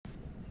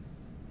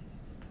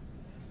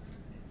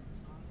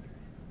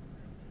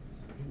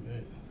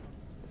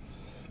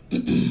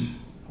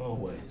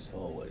Always,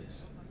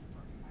 always.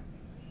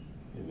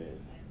 Amen.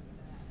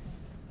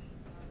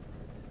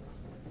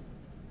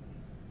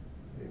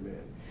 Amen.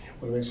 I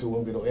want to make sure we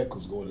don't get no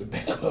echoes going in the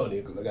background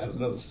here because I got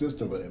another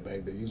system for that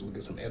back there. Usually we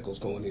get some echoes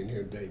going in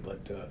here today.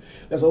 But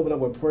let's open up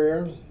with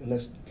prayer and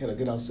let's kind of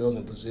get ourselves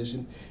in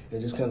position and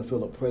just kind of feel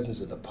the presence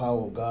and the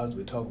power of God as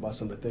we talk about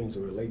some of the things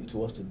that are relating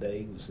to us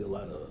today. We see a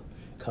lot of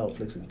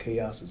conflicts and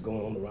chaos that's going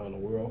on around the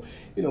world.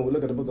 You know, we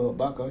look at the book of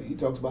Habakkuk, he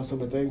talks about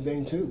some of the same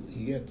thing too.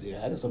 He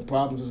had some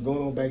problems that's going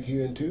on back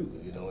here too,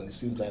 you know, and it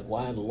seems like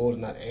why the Lord is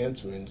not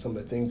answering some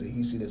of the things that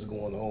he sees that's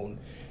going on,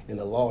 and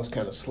the law is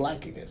kind of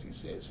slacking, as he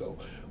said. So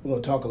we're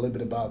going to talk a little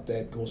bit about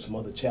that, go some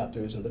other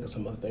chapters and look at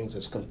some other things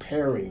that's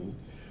comparing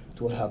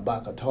to what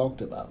Habakkuk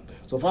talked about.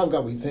 So Father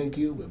God, we thank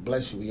you, we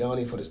bless you, we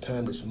honor you for this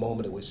time, this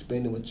moment that we're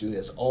spending with you.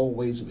 As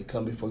always, we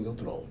come before your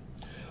throne.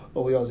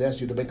 Lord, we always ask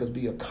you to make us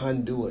be a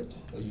conduit,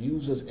 or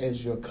use us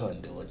as your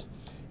conduit,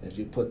 as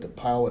you put the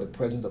power, the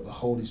presence of the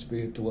Holy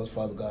Spirit to us,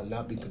 Father God,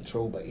 not be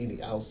controlled by any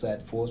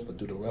outside force, but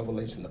through the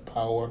revelation, the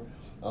power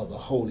of the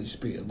Holy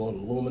Spirit. Lord,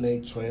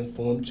 illuminate,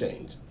 transform,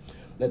 change.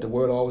 Let the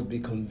word always be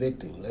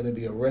convicting. Let it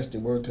be a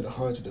arresting word to the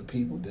hearts of the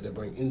people, that it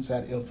bring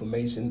inside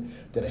information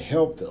that will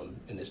help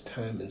them in this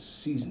time and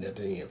season that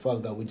they're in.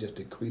 Father God, we just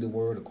decree the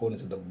word according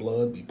to the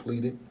blood be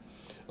pleaded,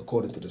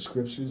 according to the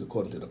scriptures,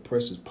 according to the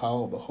precious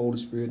power of the Holy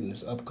Spirit in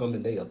this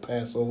upcoming day of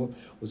Passover,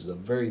 which is a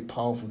very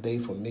powerful day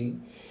for me.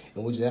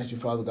 And we just ask you,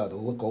 Father God, to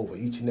look over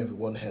each and every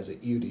one that has an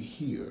ear to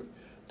hear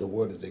the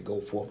word as they go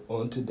forth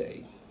on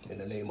today. In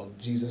the name of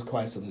Jesus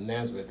Christ of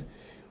Nazareth,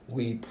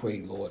 we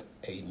pray, Lord.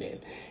 Amen.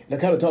 And I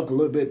kind of talked a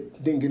little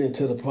bit, didn't get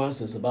into the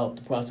process about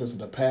the process of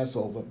the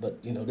Passover, but,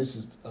 you know, this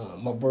is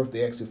my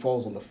birthday actually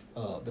falls on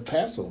the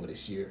Passover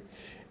this year.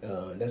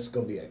 That's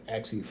going to be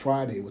actually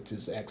Friday, which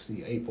is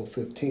actually April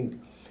 15th.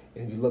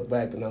 And you look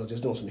back, and I was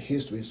just doing some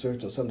history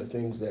research on some of the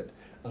things that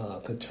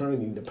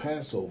concerning the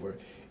Passover,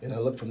 and I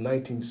looked from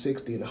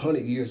 1960 and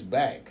 100 years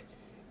back.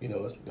 You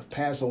know, the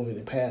Passover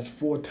had passed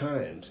 4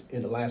 times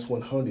in the last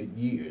 100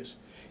 years.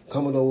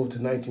 Coming over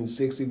to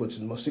 1960, which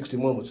is my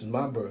 61, which is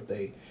my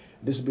birthday,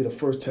 this will be the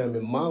first time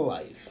in my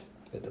life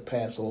that the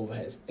Passover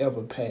has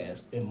ever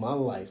passed in my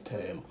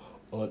lifetime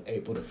on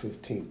April the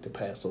 15th, the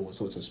Passover.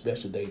 So it's a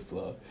special day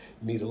for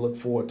me to look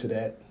forward to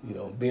that. You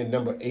know, being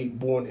number 8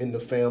 born in the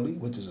family,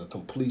 which is a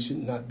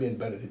completion, not being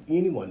better than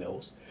anyone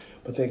else,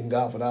 but thanking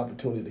God for the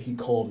opportunity that he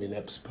called me in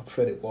that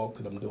prophetic walk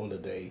that I'm doing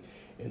today,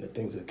 and the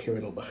things that are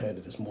carrying on behind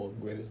it is more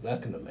greater than I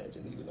can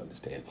imagine, even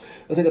understand.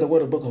 Let's look at the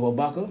word of the book of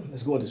Habakkuk.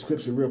 Let's go into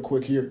scripture real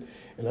quick here,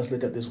 and let's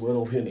look at this word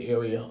over here in the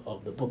area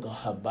of the book of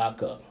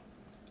Habakkuk.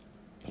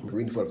 I'm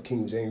reading from the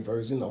King James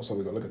Version. Also,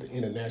 we're going to look at the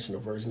International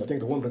Version. I think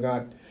the woman of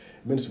God,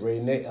 Minister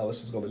Renee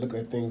Ellis, is going to be looking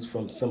at things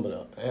from some of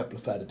the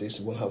Amplified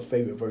Edition, one of her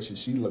favorite verses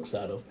she looks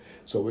out of.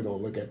 So we're going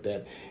to look at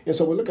that. And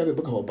so we look at the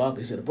book of Habakkuk.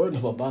 He said, the burden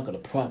of Habakkuk the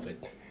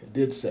prophet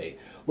did say,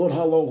 Lord,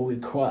 how long will we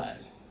cry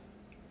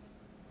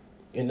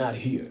and not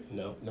hear?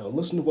 Now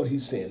listen to what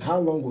he's saying. How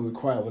long will we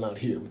cry and not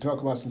hear? We talk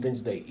about some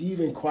things today.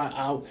 Even cry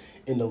out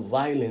in the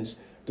violence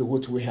to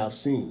which we have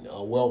seen,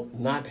 or wilt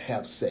not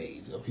have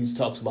saved. He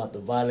talks about the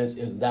violence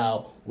and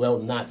thou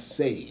wilt not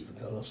save.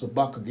 So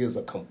Habakkuk gives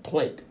a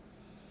complaint.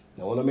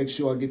 Now I want to make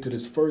sure I get to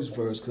this first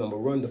verse, because I'm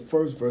going to run the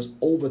first verse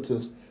over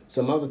to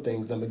some other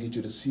things, and I'm going to get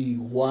you to see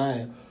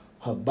why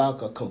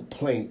Habakkuk's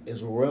complaint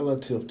is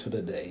relative to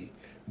today,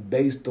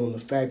 based on the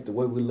fact the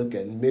way we look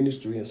at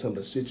ministry and some of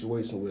the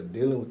situations we're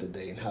dealing with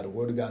today, and how the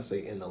Word of God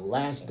say in the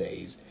last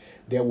days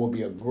there will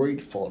be a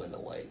great falling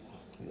away.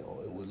 You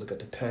know, and we look at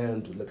the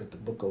times, we look at the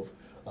book of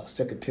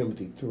 2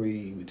 Timothy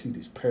 3, we see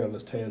these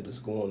perilous times that's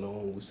going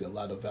on. We see a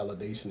lot of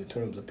validation in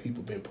terms of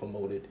people being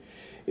promoted.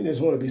 And there's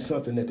going to be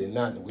something that they're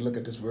not. And we look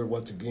at this word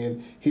once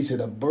again. He said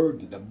a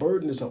burden. The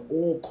burden is an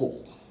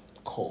oracle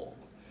call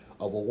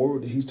of a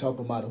word that he's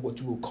talking about of what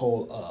you would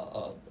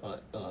call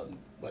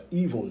an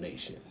evil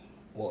nation,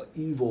 or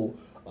evil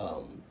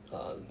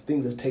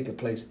things that's taking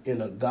place in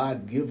a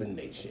God-given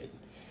nation.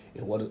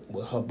 And what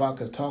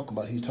Habakkuk is talking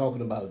about, he's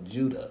talking about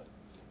Judah.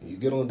 You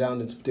get on down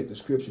to this particular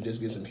scripture, just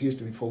get some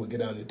history before we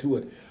get down into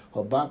it.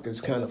 Habakkuk is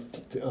kind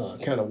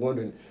of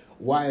wondering,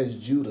 why is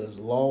Judah's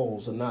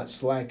laws are not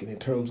slacking in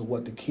terms of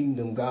what the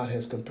kingdom God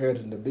has compared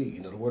them to be?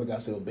 You know, the word of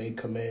God says, obey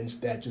commands,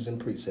 statutes, and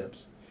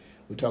precepts.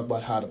 We talk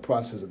about how the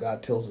process of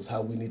God tells us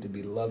how we need to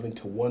be loving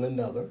to one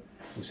another.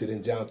 We see it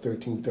in John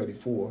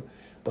 13:34.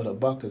 But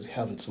Habakkuk is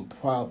having some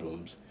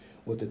problems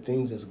with the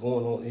things that's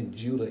going on in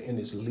Judah in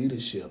its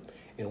leadership.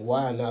 And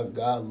why not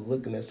God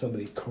looking at some of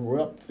the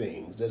corrupt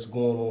things that's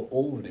going on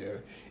over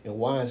there? And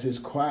why is his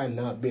cry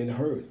not being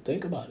heard?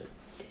 Think about it.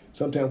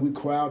 Sometimes we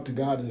cry out to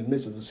God in the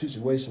midst of the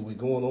situation we're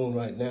going on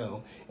right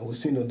now, and we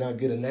seem to not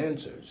get an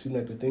answer. It seems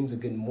like the things are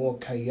getting more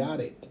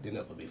chaotic than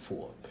ever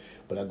before.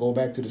 But I go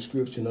back to the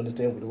scripture and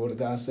understand what the Word of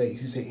God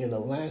says. He said, in the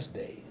last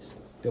days,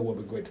 there will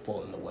be great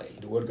falling away.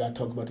 The Word of God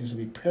talks about these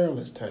will be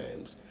perilous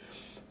times.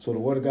 So the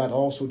Word of God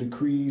also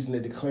decrees and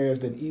it declares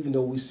that even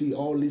though we see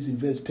all these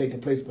events taking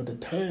place, but the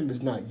time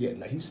is not yet.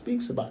 Now, he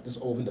speaks about this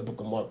over in the book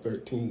of Mark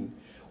 13,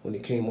 when he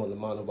came on the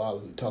Mount of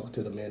Olives, we talked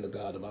to the man of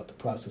God about the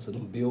process of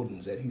them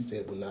buildings that he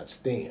said would not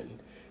stand,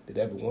 that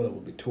every one of them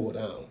would be torn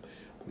down.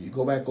 When you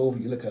go back over,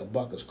 you look at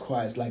Habakkuk's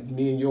cry, it's like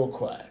me and your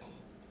cry.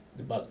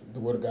 The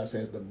Word of God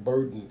says the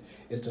burden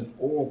is an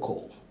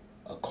oracle,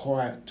 a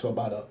cry to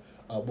about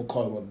we'll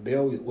call it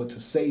rebellion, to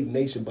save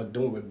nation, but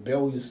doing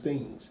rebellious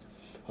things.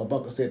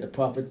 Habakkuk said the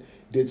prophet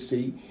did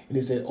see, and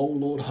he said, "Oh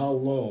Lord, how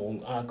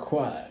long I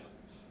cry,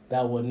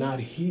 thou wilt not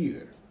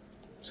hear."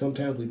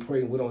 Sometimes we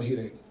pray and we don't hear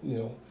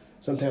that,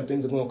 sometimes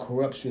things are going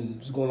corruption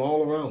is going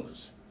all around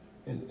us.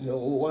 And,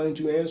 why aren't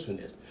you answering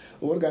this?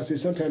 The Word of God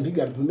says sometimes he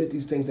got to permit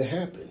these things to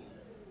happen.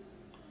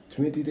 To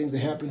permit these things to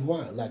happen,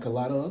 why? Like a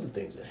lot of other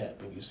things that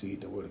happen, you see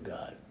in the Word of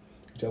God.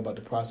 You talk about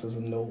the process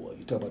of Noah.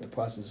 You talk about the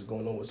process that's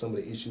going on with some of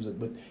the issues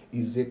with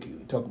Ezekiel.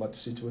 You talk about the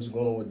situation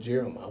going on with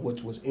Jeremiah,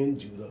 which was in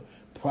Judah,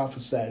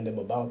 prophesying them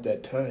about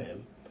that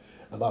time,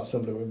 about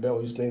some of the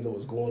rebellious things that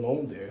was going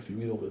on there. If you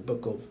read over the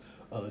book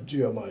of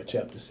Jeremiah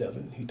chapter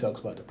 7, he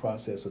talks about the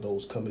process of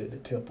those coming into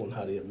the temple and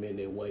how they amend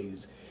their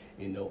ways,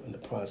 in the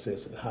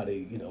process, and how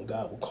they,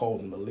 God will call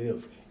them to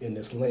live in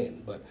this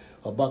land. But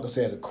Habakkuk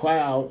says, "Cry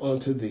out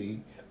unto thee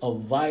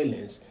of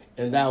violence,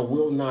 and thou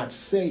wilt not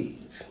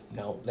save."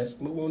 Now, let's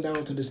move on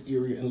down to this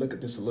area and look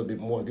at this a little bit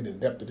more and get in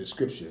depth of the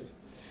scripture.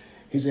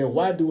 He said,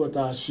 "Why doest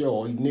thou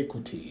show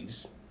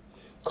iniquities?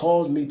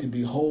 Cause me to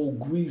behold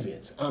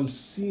grievance." I'm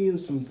seeing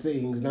some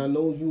things, and I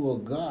know you are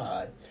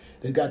God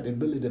that got the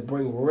ability to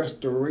bring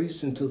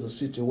restoration to the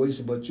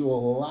situation, but you're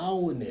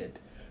allowing it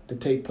to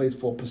take place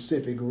for a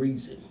specific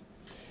reason.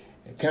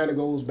 It kind of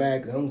goes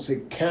back, I don't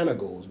say kind of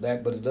goes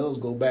back, but it does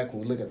go back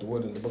when we look at the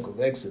word in the book of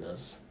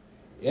Exodus.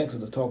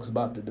 Exodus talks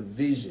about the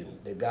division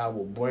that God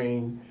will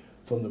bring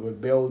from the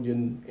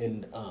rebellion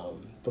and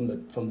from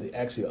the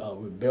actually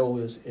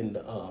rebellious and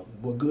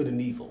were good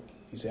and evil.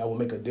 He said, "I will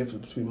make a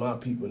difference between my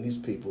people and these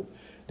people.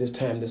 This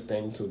time, this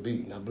thing to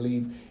be." And I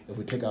believe if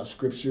we take our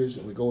scriptures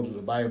and we go to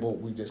the Bible,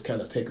 we just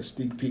kind of take a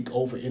sneak peek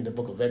over in the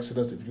book of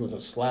Exodus. If you want to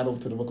slide over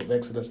to the book of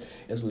Exodus,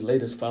 as we lay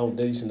this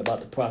foundation about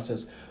the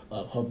process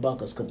of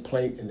Habakkuk's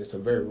complaint, and it's a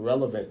very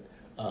relevant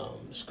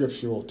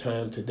scriptural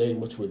time today in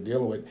which we're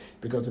dealing with,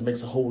 because it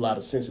makes a whole lot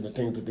of sense in the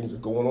things that are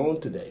going on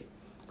today.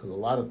 Because a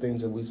lot of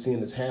things that we're seeing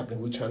is happening,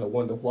 we're trying to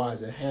wonder, why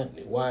is it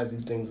happening? Why is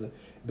these things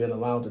been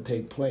allowed to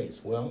take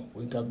place? Well,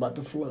 we talk about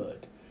the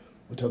flood.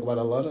 We talk about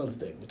a lot of other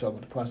things. We talk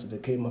about the process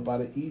that came up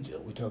out of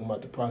Egypt. We talk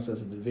about the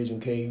process of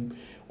division came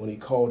when he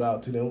called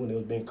out to them when they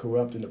was being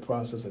corrupt in the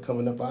process of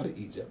coming up out of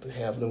Egypt, and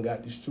half of them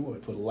got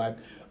destroyed for the lack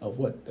of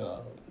what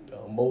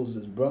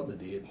Moses' brother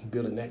did,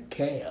 building that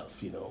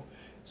calf,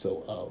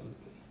 So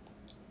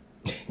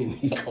and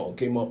he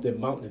came off that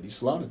mountain and he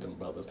slaughtered them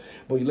brothers.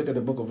 But you look at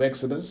the book of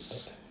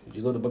Exodus,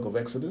 you go to the book of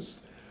Exodus,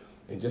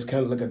 and just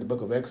kind of look at the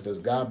book of Exodus,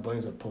 God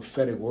brings a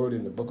prophetic word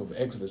in the book of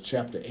Exodus,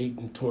 chapter 8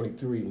 and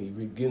 23, and he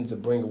begins to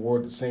bring a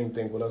word, the same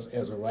thing with us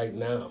as of right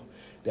now,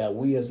 that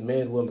we as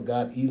men, women of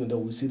God, even though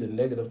we see the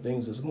negative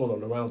things that's going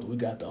on around us, we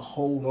got to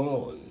hold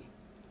on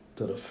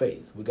to the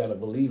faith. We got to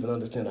believe and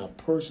understand our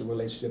personal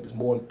relationship is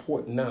more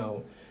important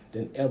now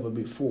than ever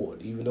before,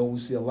 even though we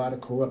see a lot of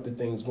corrupted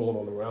things going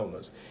on around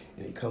us.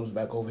 And he comes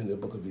back over in the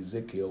book of in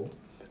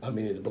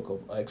the book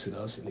of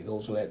Exodus, and he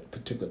goes to that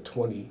particular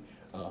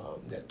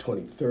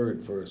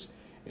 23rd verse,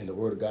 and the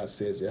word of God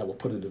says that I will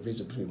put a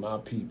division between my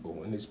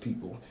people and this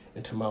people,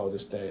 and tomorrow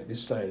this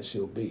sign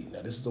shall be.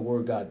 Now this is the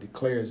word God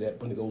declares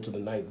that when you go to the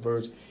 9th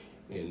verse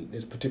in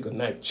this particular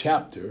 9th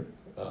chapter.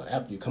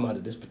 After you come out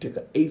of this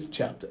particular 8th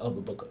chapter of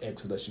the book of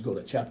Exodus, you go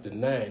to chapter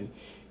 9.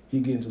 He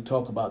begins to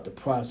talk about the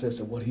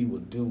process of what he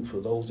would do for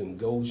those in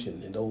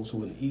Goshen and those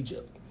who are in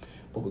Egypt.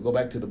 But we go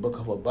back to the book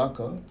of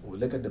Habakkuk. We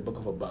look at the book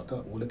of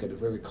Habakkuk. We look at it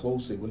very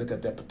closely. We look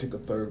at that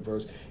particular 3rd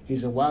verse. He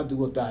said, "Why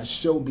doest thou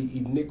show me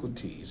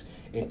iniquities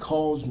and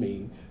cause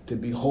me to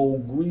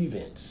behold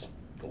grievance?"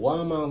 Why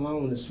am I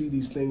allowing to see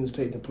these things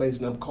taking place?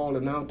 And I'm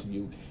calling out to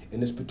you in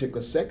this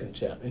particular 2nd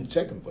chapter, in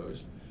 2nd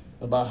verse,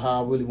 about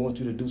how I really want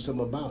you to do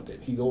something about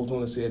it. He goes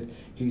on and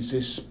he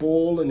says,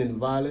 "Spoiling and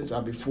violence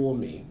are before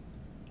me,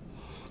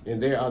 and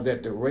there are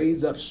that to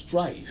raise up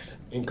strife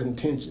and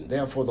contention.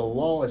 Therefore the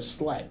law is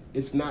slack."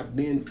 You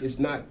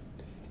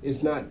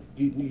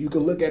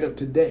can look at it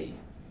today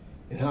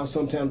and how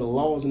sometimes the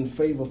law is in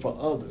favor for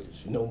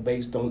others,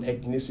 based on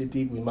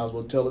ethnicity. We might as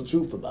well tell the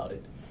truth about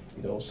it.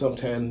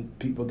 Sometimes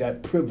people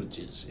got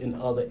privileges in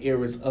other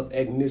areas of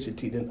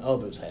ethnicity than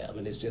others have,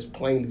 and it's just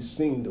plainly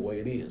seen the way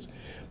it is.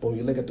 But when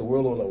you look at the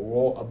world on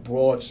a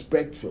broad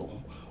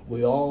spectrum,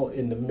 we all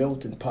in the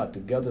melting pot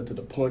together to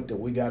the point that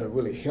we got to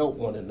really help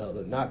one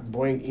another, not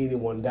bring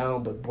anyone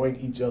down, but bring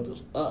each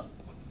other's up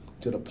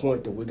to the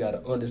point that we got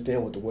to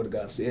understand what the Word of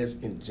God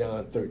says in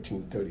John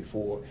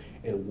 13:34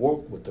 and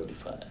work with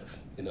 35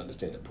 and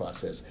understand the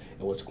process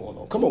and what's going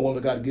on. Come on, woman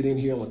of God, get in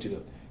here. I want you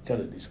to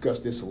kind of discuss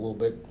this a little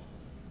bit.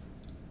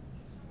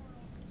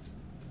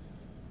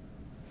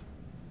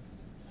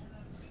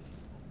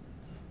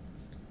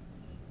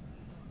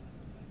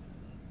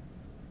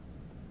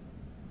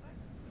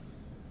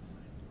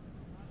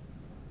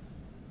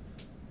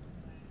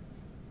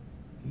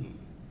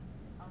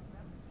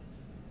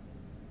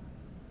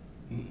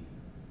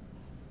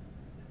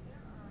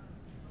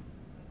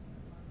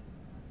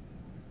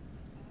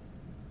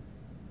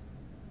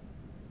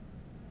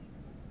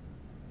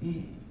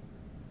 Mm.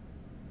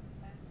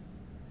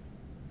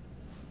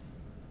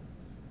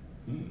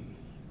 Mm.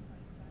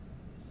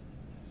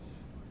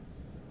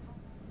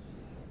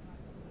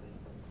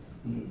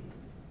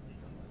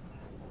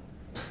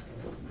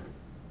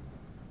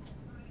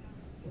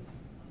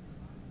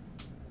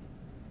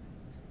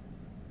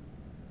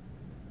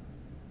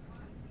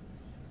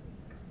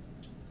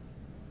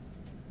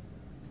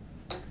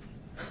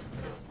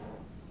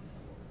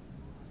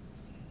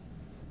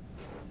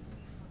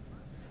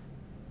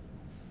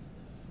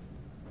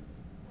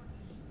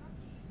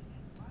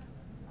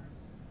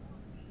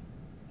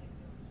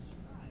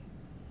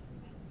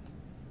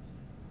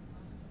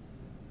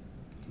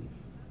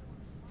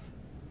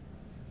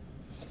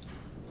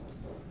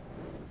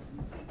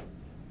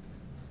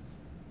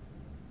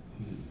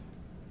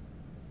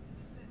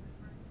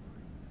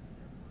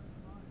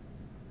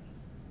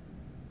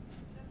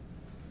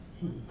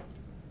 Mm.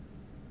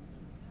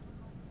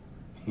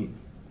 Mm.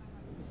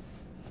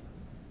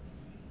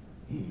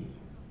 Mm.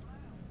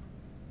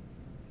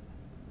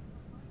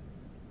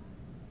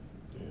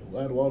 Yeah,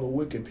 why do all the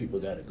wicked people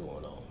got it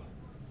going on?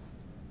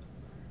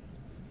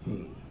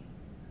 Hmm.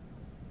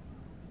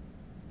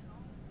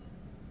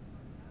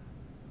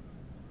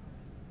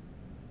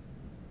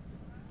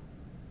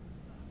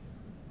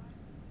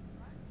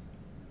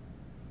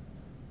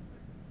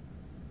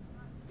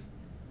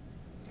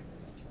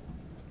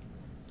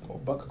 Well,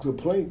 Bucket's a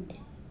plate,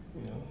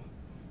 you know.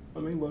 I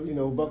mean,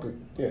 well, Bucket,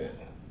 yeah.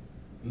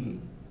 Mm.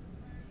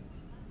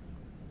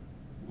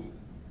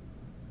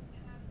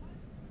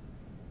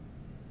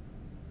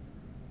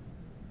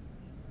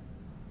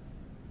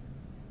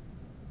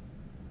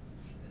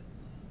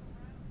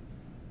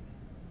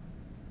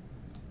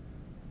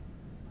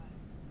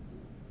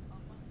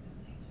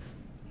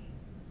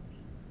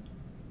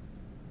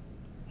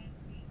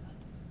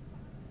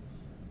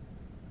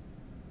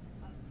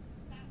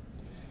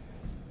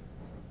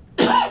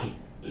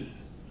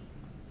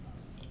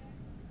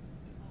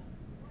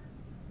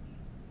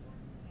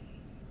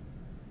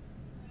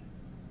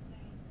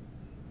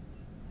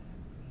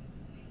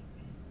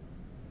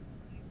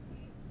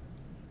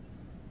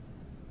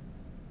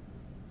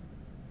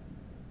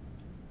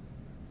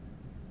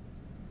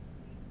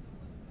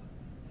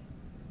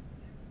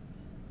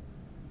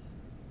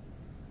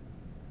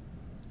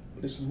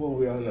 This is where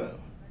we are now.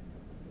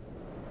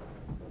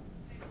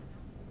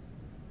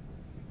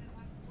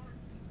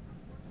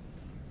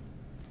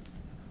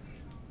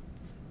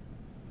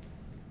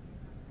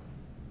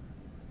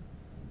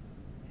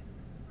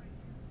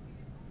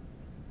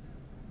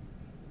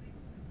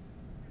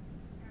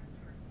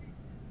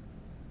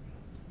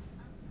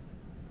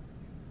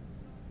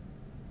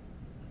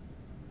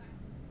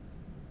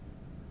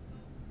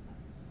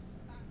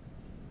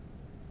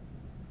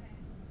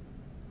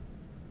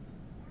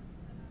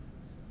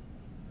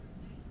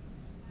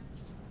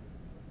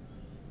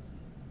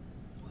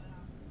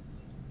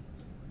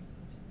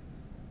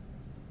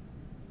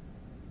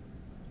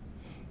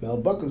 Now,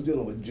 Bucket's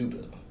dealing with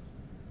Judah.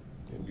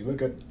 If you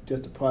look at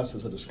just the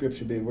process of the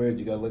scripture being read,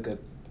 you got to look at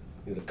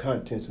the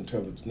contents in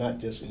terms of not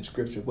just in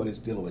scripture, what it's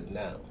dealing with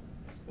now.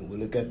 And we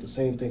look at the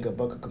same thing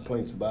Habakkuk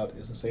complains about,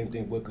 it's the same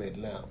thing we're looking at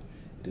now.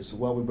 This is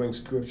why we bring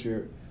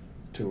scripture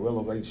to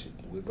revelation.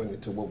 We bring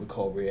it to what we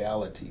call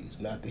realities,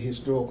 not the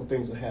historical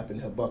things that happened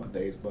in Habakkuk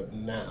days, but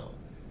now.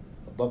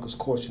 Habakkuk's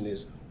question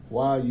is,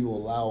 why are you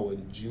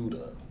allowing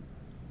Judah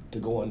to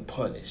go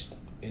unpunished?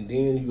 And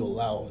then you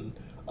allowing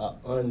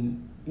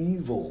an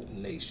evil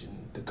nation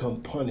to come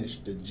punish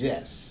the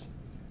just.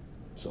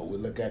 So we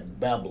look at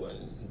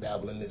Babylon.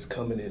 Babylon is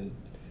coming in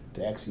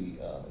to actually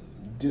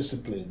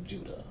discipline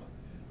Judah.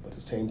 But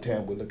at the same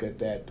time, we look at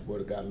that, the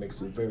Word of God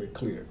makes it very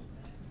clear.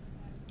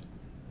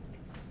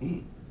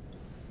 Mm.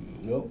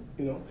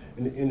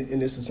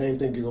 And it's the same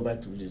thing. You go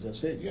back to what you just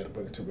said. You got to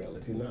bring it to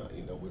reality now.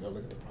 We got to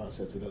look at the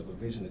process that does a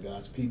vision of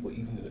God's people,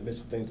 even in the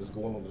midst of things that's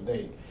going on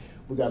today.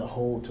 We got to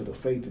hold to the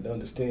faith and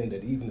understand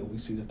that even though we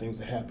see the things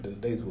that happen in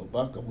the days of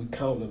Habakkuk, we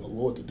count on the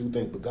Lord to do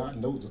things. But God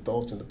knows the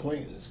thoughts and the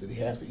plans that He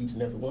has for each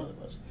and every one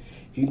of us.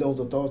 He knows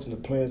the thoughts and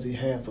the plans He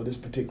has for this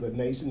particular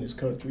nation, this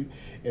country,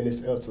 and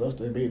it's up to us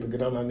to be able to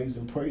get on our knees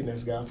and pray and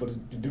ask God for the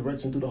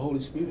direction through the Holy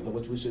Spirit in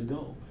which we should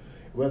go,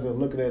 rather than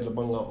looking at it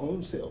among our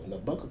own selves. And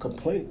Habakkuk's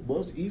complaint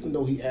was, even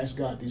though he asked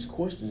God these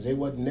questions, they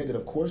weren't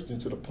negative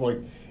questions to the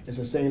point. It's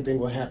the same thing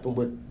what happened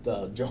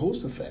with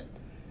Jehoshaphat.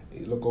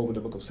 You look over the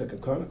book of 2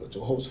 Chronicles,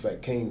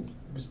 Jehoshaphat came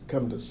to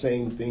the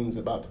same things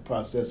about the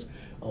process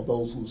of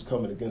those who was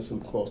coming against him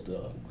across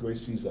the great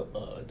seas of,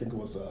 I think it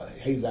was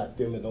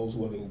Hazathim and those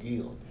who were in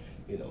Gil.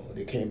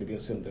 They came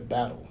against him to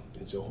battle.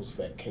 And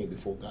Jehoshaphat came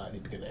before God. He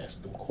began to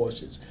ask them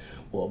questions.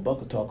 Well,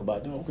 Habakkuk talk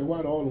about, okay,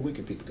 why do all the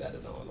wicked people got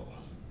it on?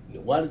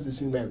 Why does it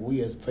seem like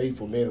we as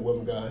faithful men and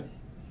women of God?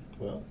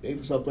 Well,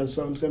 David talked about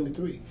Psalm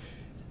 73.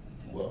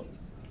 Well,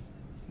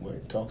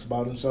 it talks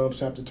about in Psalm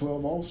chapter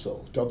 12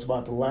 also. It talks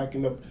about the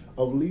lacking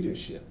of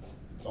leadership.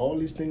 All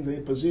these things are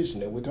in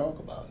position that we talk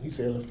about. He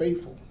said they're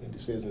faithful. And it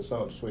says in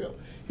Psalm 12,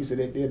 he said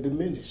that they're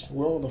diminished.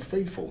 We're all the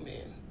faithful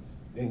men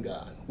in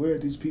God. Where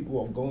these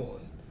people have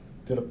gone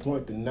to the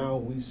point that now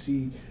we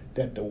see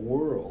that the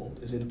world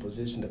is in a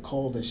position to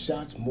call the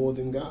shots more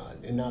than God,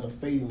 and not a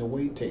fading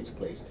away takes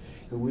place.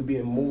 Because we're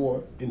being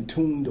more in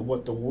tune to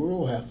what the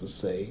world has to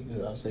say.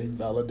 As I say,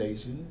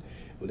 validation.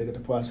 We look at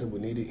the process, we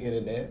need the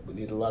internet. We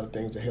need a lot of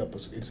things to help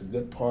us. It's a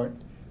good part,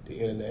 the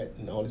internet,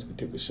 and all these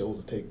particular shows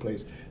that take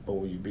place. But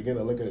when you begin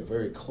to look at it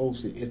very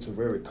closely, it's a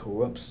very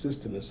corrupt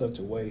system in such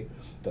a way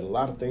that a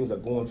lot of things are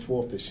going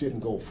forth that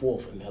shouldn't go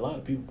forth. And a lot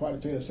of people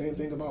probably saying the same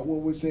thing about what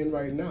we're saying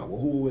right now.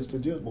 Well, who is to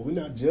judge? But we're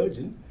not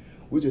judging.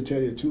 We just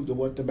tell you the truth of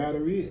what the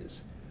matter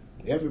is.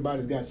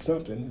 Everybody's got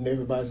something, and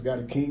everybody's got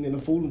a king and a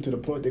fool, and to the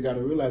point they got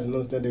to realize and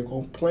understand their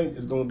complaint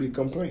is going to be a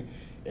complaint.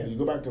 And you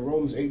go back to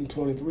Romans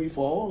 8:23,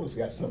 for all of us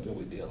got something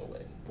we're dealing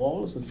with. For all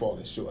of us are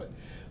falling short.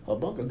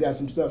 Habakkuk's got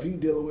some stuff he's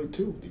dealing with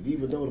too.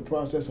 Even though the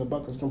process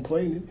Habakkuk's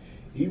complaining,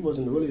 he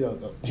wasn't really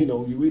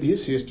you read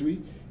his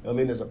history,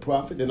 as a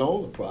prophet, and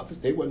all the prophets,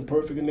 they wasn't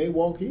perfect in their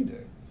walk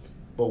either.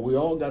 But we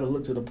all got to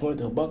look to the point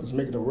that Habakkuk's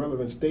making a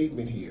relevant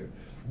statement here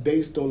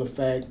based on the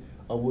fact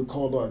we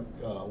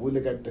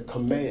look at the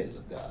commands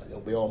of God.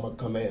 Obey all my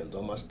commands,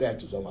 all my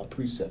statutes, all my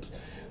precepts.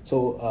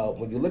 So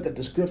when you look at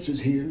the scriptures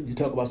here, you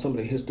talk about some of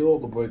the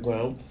historical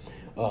background.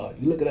 You're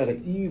looking at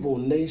an evil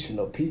nation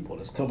of people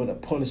that's coming to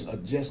punish a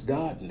just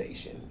God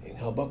nation. And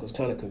Habakkuk's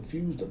kind of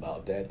confused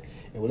about that.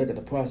 And we look at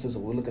the process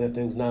of we're looking at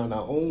things now in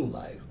our own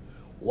life.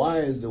 Why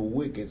is the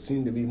wicked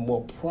seem to be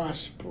more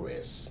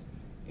prosperous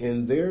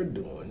in their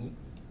doing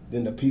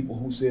than the people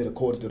who said,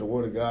 according to the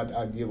word of God,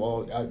 I give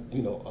all,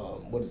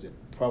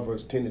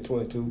 Proverbs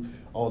 10:22,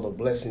 all the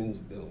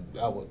blessings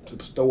I will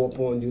bestow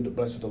upon you, the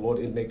blessings of the Lord,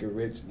 it make it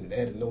rich and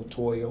add no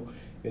toil.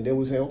 And then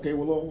we say, okay,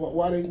 well, Lord,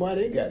 why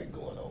they got it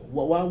going on?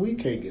 Why we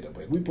can't get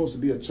away? We're supposed to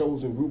be a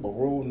chosen group, a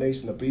royal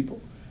nation of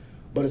people,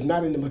 but it's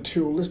not in the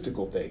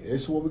materialistical thing.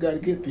 This is what we got to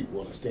get people to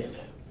understand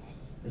that.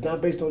 It's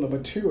not based on the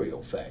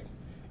material fact.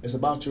 It's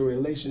about your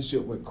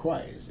relationship with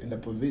Christ and the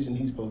provision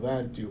he's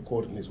provided to you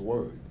according to his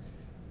word.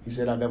 He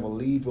said, I never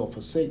leave you or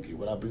forsake you,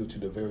 but I'll be with you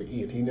to the very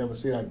end. He never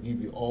said, I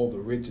give you all the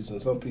riches.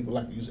 And some people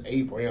like to use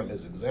Abraham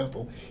as an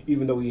example,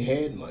 even though he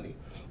had money.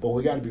 But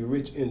we got to be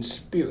rich in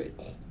spirit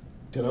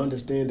to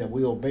understand that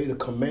we obey the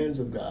commands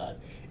of God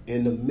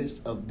in the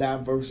midst of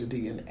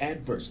diversity and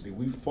adversity.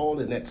 We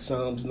fall in that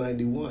Psalms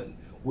 91.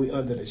 We're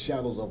under the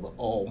shadows of the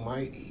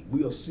Almighty.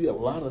 We'll see a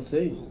lot of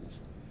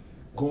things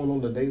going on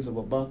in the days of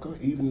Habakkuk,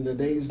 even in the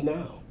days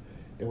now.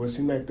 It would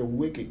seem like the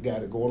wicked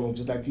got it going on,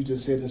 just like you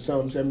just said in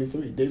Psalm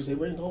 73. David said,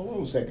 wait, hold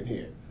on a second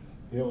here.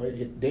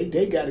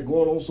 They got it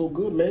going on so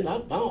good, man. I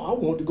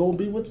want to go and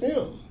be with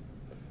them.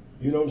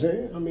 You know what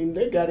I'm saying?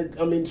 They got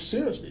it,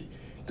 seriously.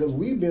 Because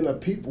we've been a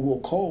people who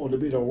are called to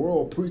be the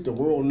royal priest, the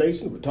royal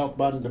nation. We talk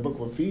about it in the book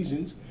of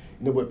Ephesians.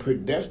 We're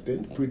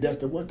predestined.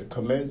 Predestined what? The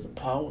commands, the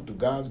power, to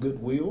God's good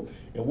will.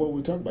 And what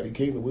we talk about, he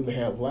came that we may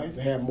have life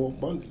and have more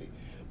abundantly.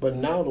 But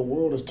now the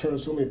world has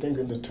turned so many things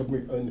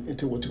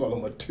into what you call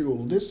a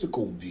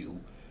materialistical view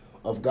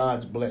of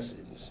God's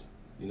blessings.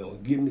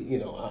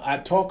 I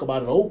talk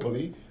about it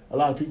openly. A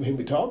lot of people hear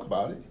me talk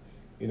about it.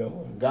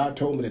 God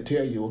told me to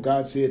tell you, or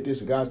God said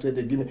this, or God said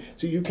that. Give me.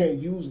 So you can't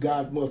use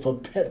God more for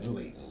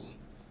peddling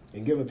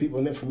and giving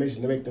people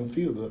information to make them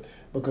feel good,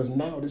 because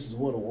now this is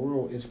what the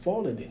world is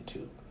falling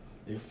into.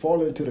 They're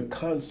falling into the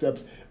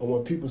concepts of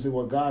when people say,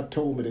 well, God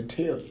told me to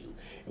tell you.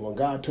 And when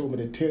God told me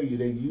to tell you,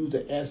 they use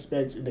the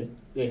aspects and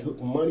they hook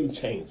money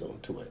chains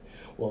onto it.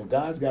 Well, if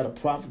God's got a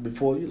prophet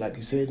before you, like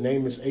he said,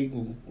 name is 3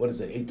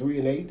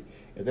 and 8.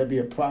 If there be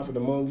a prophet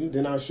among you,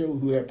 then I'll show you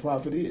who that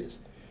prophet is.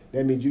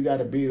 That means you got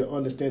to be able to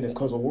understand that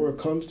because a word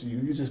comes to you,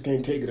 you just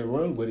can't take it and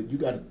run with it. You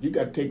got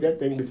to take that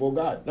thing before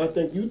God. And I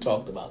think you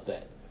talked about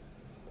that.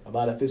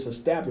 About if it's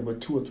established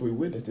with 2 or 3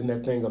 witnesses, then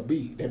that thing will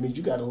be. That means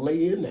you got to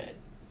lay in that.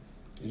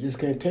 You just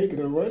can't take it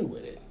and run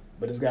with it.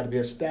 But it's got to be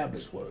an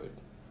established word.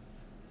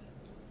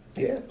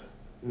 Yeah.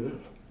 Be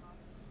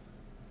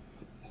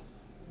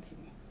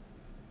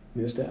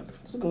established.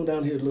 Let's go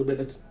down here a little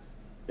bit.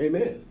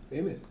 Amen.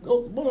 Go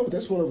one over.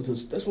 That's one over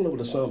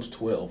to Psalms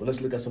 12. And let's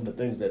look at some of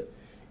the things that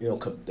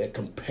that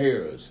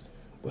compares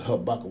what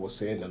Habakkuk was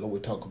saying. I know we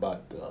talk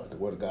about the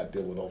word of God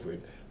dealing over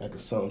it, like a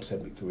Psalm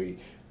 73.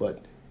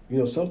 But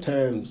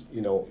sometimes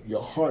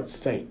your heart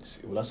faints.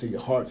 When I say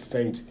your heart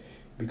faints,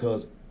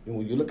 because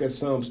when you look at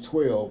Psalms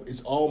 12,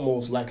 it's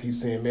almost like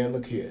he's saying, man,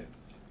 look here.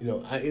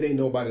 It ain't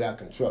nobody that I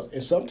can trust.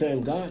 And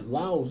sometimes God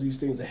allows these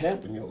things to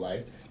happen in your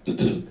life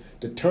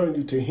to turn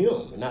you to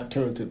him and not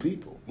turn to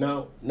people.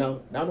 Now, I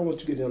don't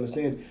want you to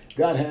understand,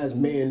 God has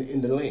man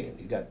in the land.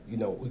 You got,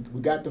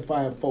 we got the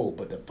fivefold,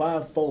 but the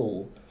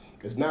fivefold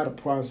is not a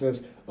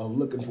process of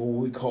looking for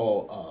what we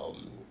call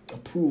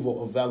approval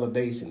or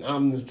validation.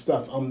 I'm the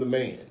stuff, I'm the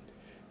man.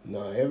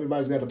 No,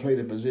 everybody's got to play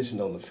their position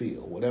on the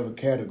field, whatever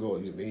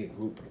category you be, a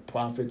group of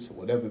prophets, or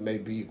whatever it may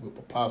be, a group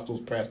of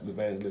apostles, pastors,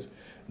 evangelists.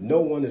 No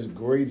one is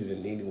greater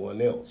than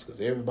anyone else, because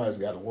everybody's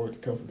got to work to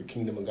come for the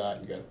kingdom of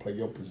God. You got to play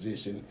your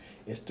position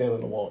and stand on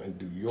the wall and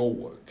do your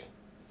work.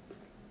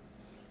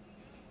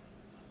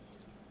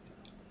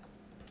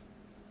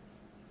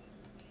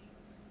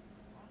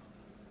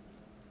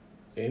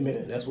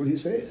 Amen. That's what he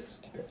says.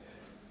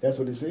 That's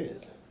what it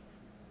says.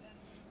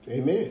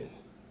 Amen.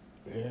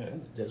 Yeah,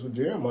 that's what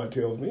Jeremiah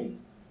tells me.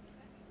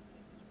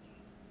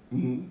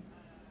 Mm-hmm.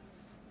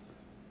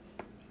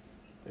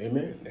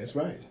 Amen. That's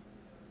right.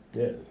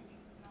 Yeah.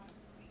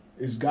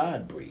 It's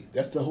God breathed.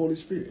 That's the Holy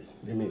Spirit.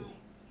 Amen.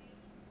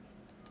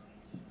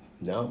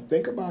 Now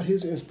think about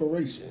his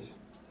inspiration.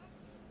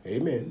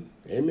 Amen.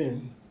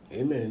 Amen.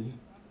 Amen.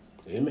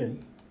 Amen.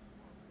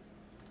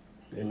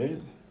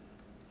 Amen.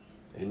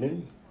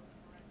 Amen.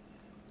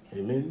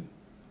 Amen.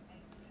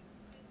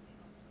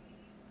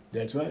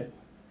 That's right.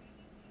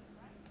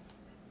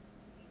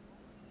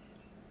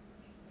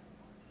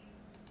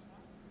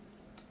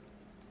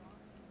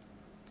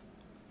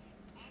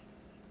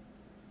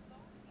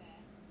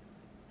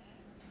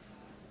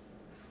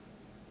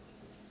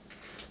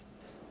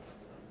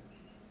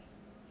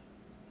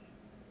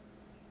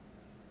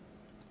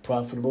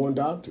 Profitable in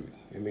doctrine.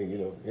 I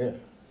mean, yeah.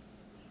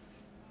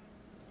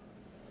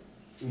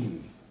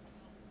 Mm.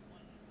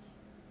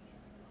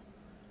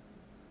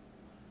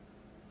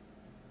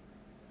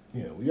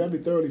 Yeah, we got to be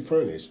thoroughly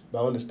furnished by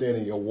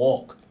understanding your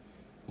walk.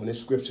 When this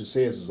scripture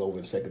says is over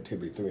in 2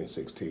 Timothy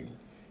 3:16,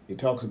 it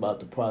talks about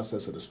the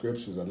process of the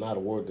scriptures are not a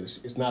word.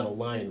 It's not a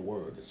lying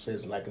word. It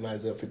says like in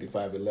Isaiah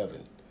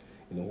 55:11,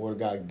 and the word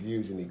God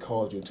gives you and he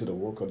calls you into the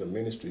work of the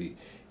ministry.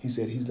 He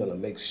said he's going to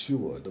make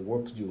sure the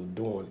work you are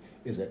doing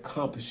is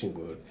accomplishing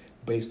word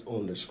based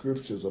on the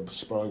scriptures of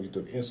spurring you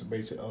to the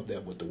inspiration of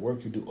that what the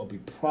work you do will be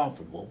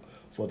profitable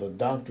for the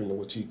doctrine in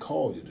which he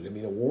called you to do. I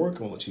mean, the work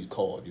in which he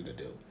called you to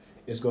do.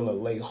 It's going to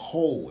lay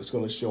hold. It's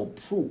going to show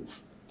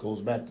proof.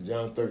 Goes back to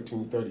John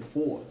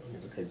 13:34.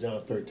 Okay,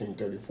 John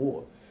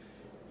 13:34.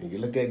 And you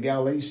look at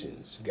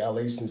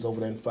Galatians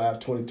over there in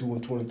 5:22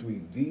 and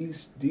 23.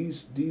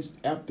 These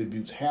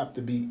attributes have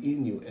to be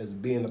in you as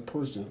being a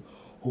person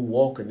who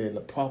walking in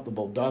the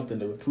profitable doctrine,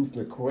 the reproof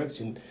and the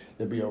correction,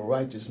 to be a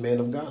righteous man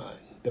of God.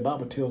 The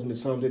Bible tells me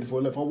Psalm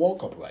 84, if I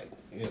walk upright,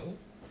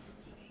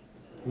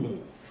 Mm.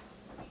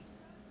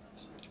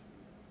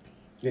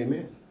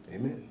 Amen.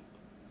 Amen.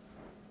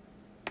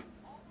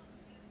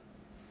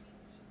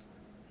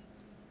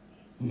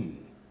 Mm.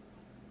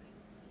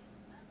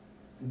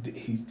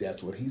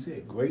 That's what he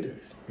said. Greater.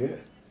 Yeah.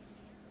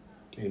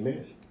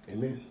 Amen.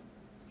 Amen.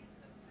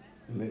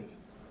 Amen.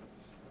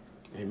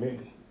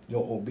 Amen.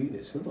 Your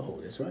obedience to the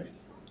Holy. That's right.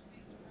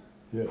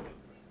 Yeah.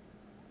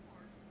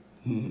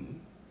 Mm-hmm.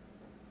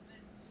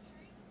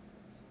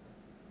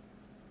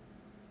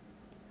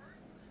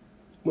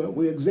 Well,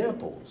 we're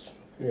examples.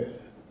 Yeah.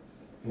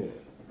 Yeah.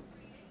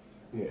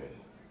 Yeah.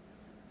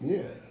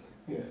 Yeah.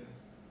 Yeah.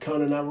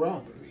 Counting our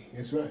robbery.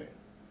 That's right.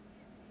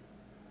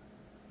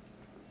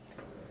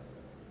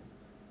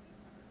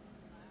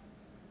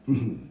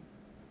 Mm-hmm.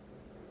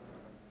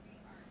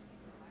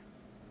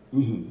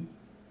 Mm-hmm.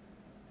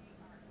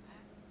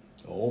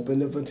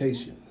 Open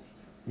invitation.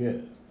 Yeah.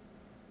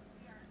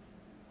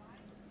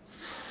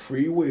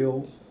 Free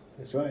will.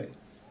 That's right.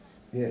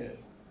 Yeah.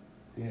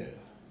 Yeah.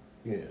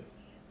 Yeah.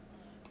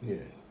 Yeah.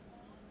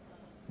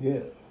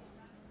 Yeah.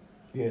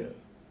 Yeah.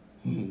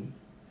 Mm-hmm.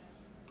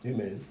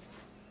 Amen.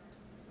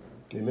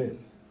 Amen.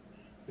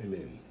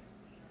 Amen.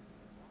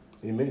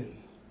 Amen.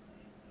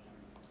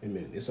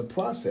 Amen. It's a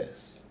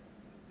process.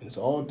 It's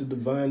all the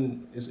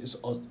divine. It's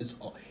all,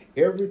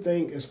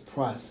 everything is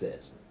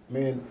processed.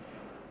 Man,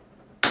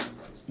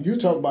 you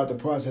talk about the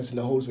process in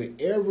the Holy Spirit.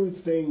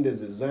 Everything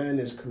that's designed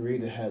is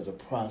created has a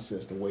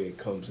process the way it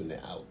comes in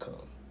the outcome.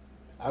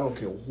 I don't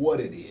care what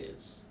it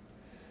is.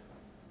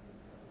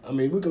 I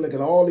mean, we can look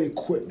at all the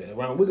equipment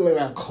around. We can look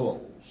at our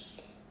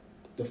clothes.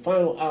 The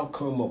final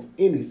outcome of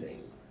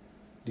anything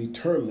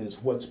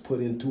determines what's put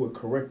into it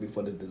correctly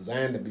for the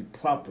design to be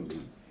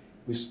properly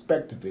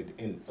respective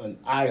and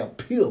eye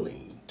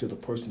appealing to the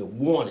person that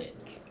want it.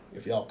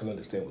 If y'all can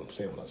understand what I'm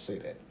saying when I say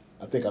that,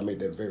 I think I made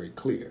that very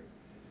clear.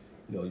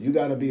 You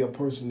got to be a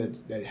person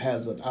that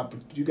has an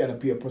you got to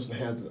be a person that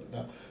has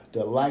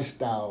the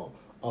lifestyle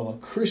of a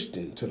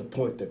Christian to the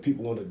point that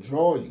people want to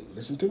draw you.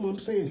 Listen to what I'm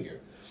saying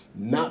here.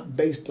 Not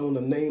based on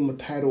the name or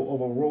title of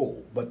a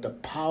role, but the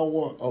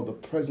power of the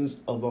presence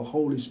of the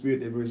Holy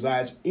Spirit that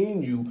resides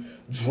in you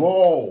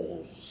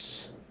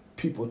draws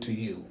people to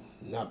you.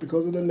 Not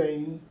because of the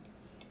name.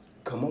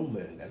 Come on,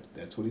 man.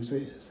 That's what he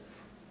says.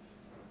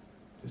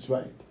 That's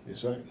right.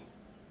 That's right.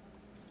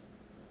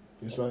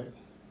 That's right.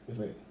 That's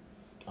right.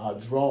 I'll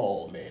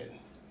draw, man.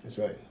 That's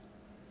right.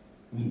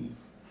 Mm.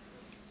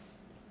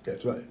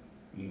 That's right.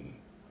 Mm.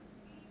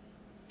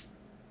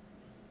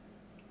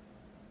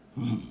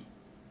 Mm.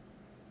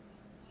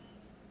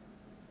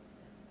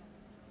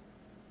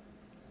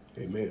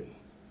 Amen.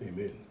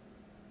 Amen.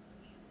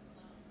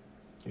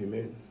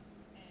 Amen.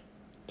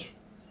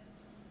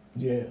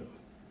 Yeah.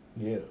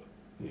 Yeah.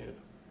 Yeah.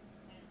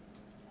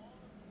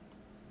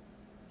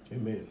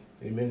 Amen.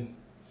 Amen.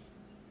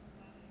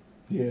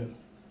 Yeah.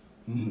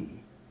 Mm.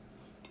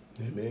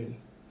 Amen.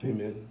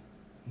 Amen.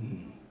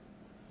 Mm.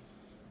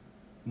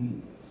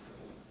 Mm.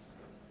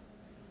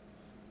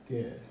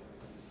 Yeah.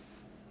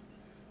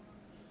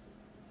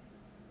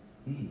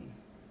 Mm.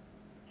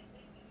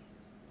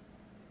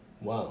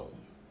 Wow.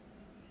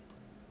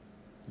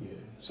 Yeah.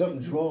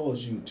 Something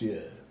draws you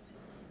to,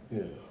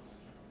 yeah.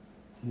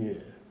 Yeah.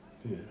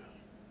 Yeah.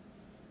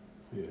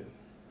 Yeah.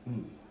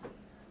 Mm.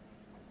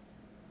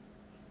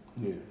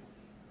 Yeah.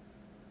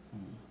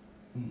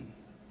 Mm.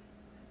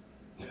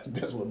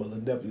 That's what my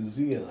little nephew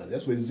Zion.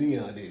 That's what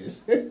Zion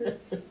is.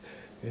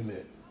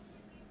 Amen.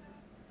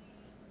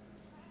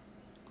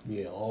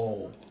 Yeah.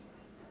 Oh.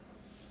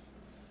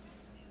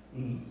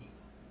 Mm.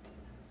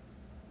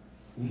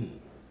 Mm.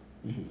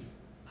 Mm.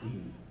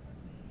 Mm.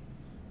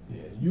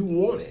 Yeah. You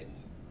want it.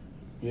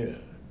 Yeah.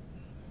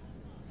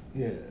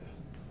 Yeah.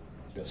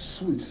 The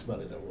sweet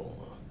smelling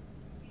aroma.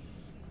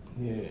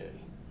 Yeah.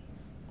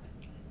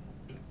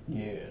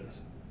 Yeah.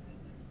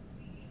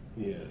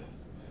 Yeah.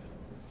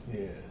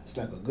 Yeah. It's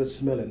like a good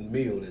smelling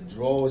meal that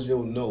draws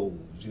your nose.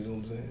 You know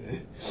what I'm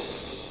saying?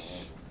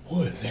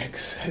 What is that?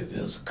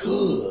 That's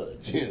good.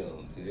 You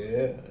know.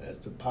 Yeah.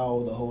 That's the power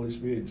of the Holy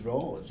Spirit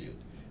draws you.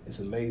 It's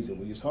amazing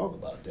when you talk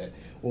about that.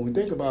 When we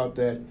think about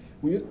that,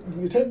 when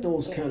you take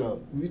those kind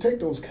of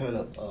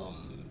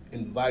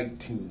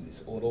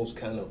invitees or those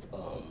kind of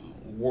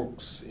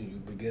works, and you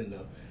begin to,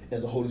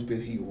 as the Holy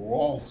Spirit, He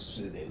rolls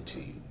it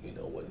into you. You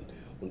know,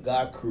 when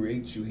God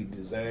creates you, He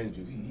designed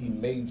you, He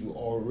made you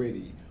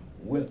already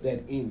with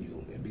that in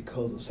you, and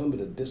because of some of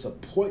the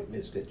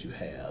disappointments that you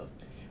have,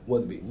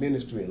 whether it be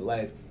ministry and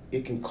life,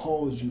 it can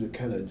cause you to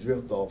kind of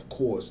drift off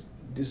course.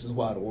 This is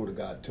why the Word of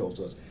God tells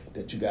us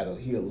that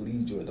He'll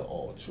lead you into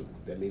all truth.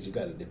 That means you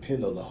got to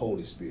depend on the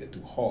Holy Spirit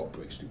through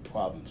heartbreaks, through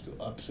problems, through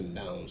ups and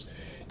downs,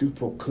 through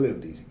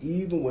proclivities.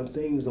 Even when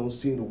things don't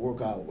seem to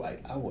work out right.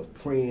 I was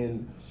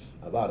praying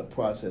about a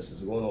process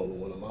that's going on with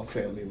one of my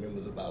family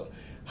members about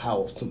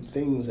how some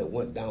things that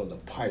went down the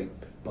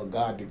pipe, but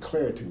God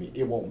declared to me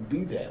it won't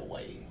be that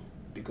way,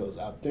 because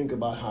I think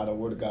about how the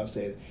Word of God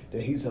said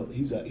that He's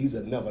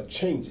a never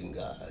changing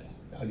God.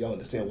 Now, y'all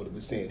understand what we're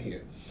saying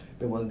here?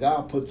 But when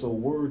God puts a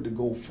word to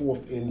go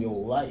forth in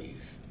your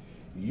life,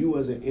 you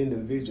as an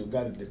individual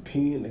got to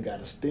depend and got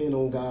to stand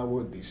on God's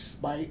word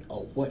despite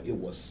of what it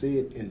was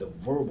said in the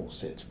verbal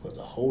sense, because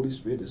the Holy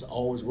Spirit is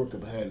always working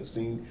behind the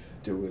scene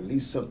to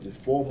release something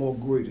far more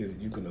greater than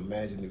you can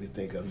imagine if you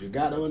think of. You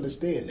got to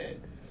understand that.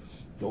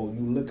 Though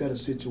you look at a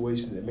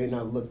situation that may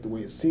not look the way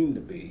it seemed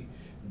to be,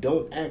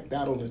 don't act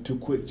out on it too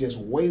quick. Just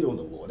wait on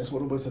the Lord. That's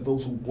what it says,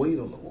 those who wait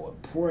on the Lord.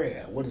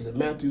 Prayer. What is it?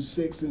 Matthew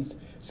 6:6.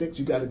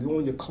 You got to go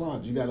in your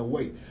closet. You got to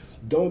wait.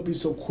 Don't be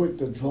so quick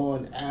to draw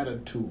an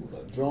attitude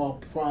or draw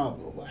a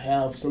problem or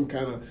have some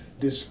kind of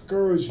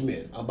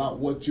discouragement about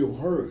what you've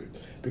heard,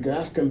 because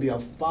that's going to be a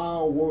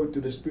foul word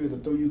to the Spirit to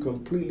throw you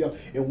completely off.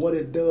 And what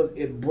it does,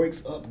 it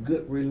breaks up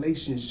good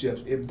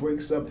relationships. It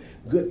breaks up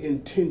good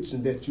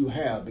intention that you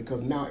have,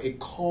 because now it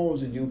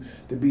causes you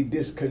to be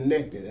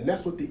disconnected. And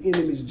that's what the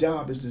enemy's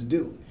job is to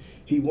do.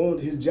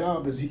 His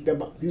job is,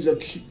 he's a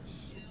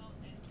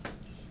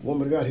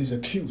woman of God, he's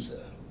accuser.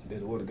 That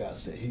the Word of God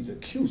says he's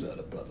accuser of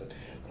the brother.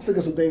 Let's look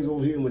at some things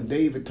over here when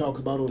David talks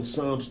about on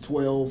Psalms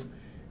 12,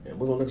 and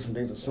we're going to look at some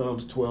things in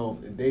Psalms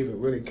 12, and David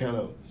really kind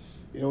of,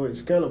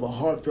 it's kind of a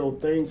heartfelt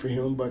thing for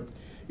him, but,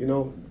 and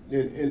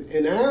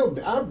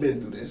I've been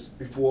through this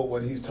before,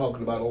 what he's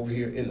talking about over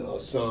here in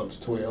Psalms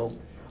 12,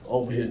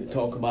 over here to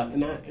talk about,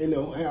 and I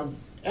have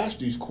asked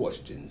these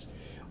questions.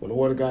 When the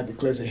Word of God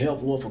declares a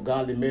help, Lord, for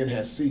godly men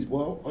has ceased.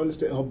 Well,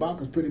 understand,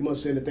 Habakkuk is pretty much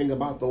saying the thing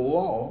about the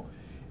law,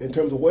 in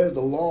terms of where's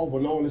the law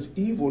when all this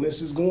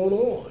evilness is going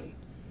on.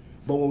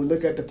 But when we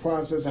look at the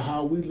process of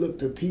how we look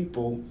to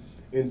people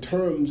in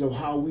terms of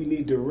how we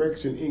need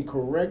direction in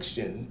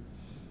correction,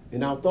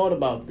 and I've thought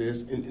about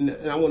this, and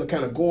I want to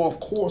kind of go off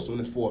course on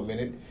it for a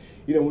minute.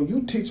 When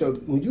you teach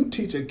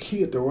a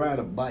kid to ride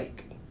a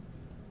bike,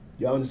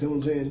 y'all understand what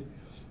I'm saying?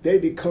 They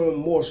become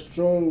more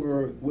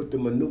stronger with the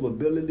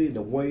maneuverability,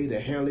 the way, the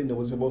handling, that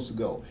was supposed to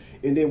go.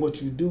 And then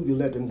what you do, you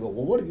let them go.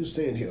 Well, what are you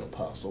saying here,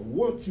 Apostle?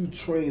 Once you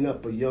train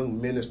up a young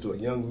minister, a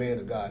young man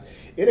of God,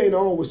 it ain't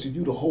always to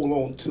you to hold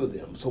on to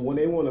them. So when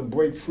they want to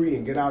break free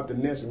and get out the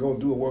nest and go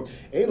do a work,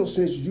 ain't no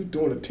sense you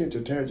throwing a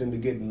tantrum to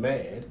get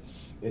mad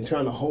and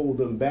trying to hold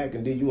them back,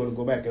 and then you want to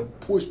go back and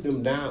push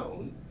them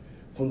down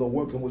from the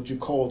work in what you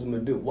called them to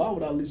do. Why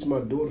would I leave my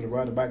daughter to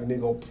ride a bike and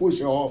then go push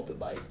her off the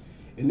bike?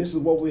 And this is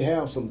what we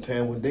have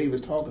sometimes when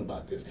David's talking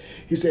about this.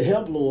 He said,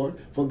 help, Lord,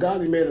 for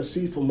godly men are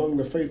ceased among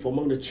the faithful,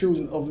 among the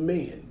children of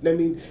men. I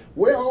mean,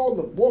 where are all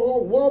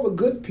the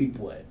good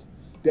people at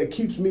that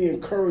keeps me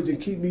encouraged and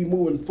keep me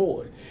moving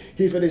forward?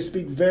 He said, they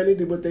speak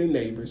vanity with their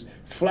neighbors,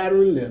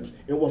 flattering lips,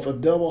 and with a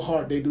double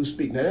heart they do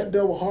speak. Now, that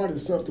double heart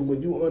is something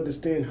when you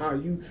understand how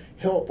you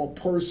help a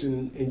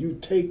person and you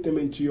take them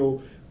into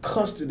your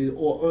custody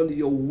or under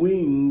your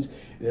wings,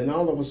 and then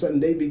all of a sudden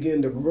they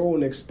begin to grow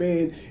and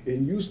expand,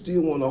 and you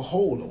still want to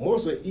hold them.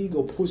 Once an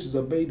eagle pushes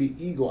a baby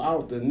eagle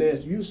out the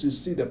nest, you should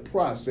see the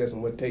process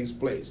and what takes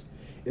place.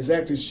 It's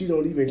actually she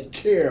don't even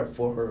care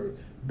for her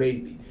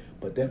baby.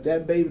 But if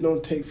that baby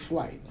don't take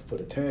flight, for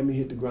the time he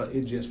hit the ground,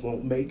 it just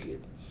won't make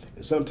it.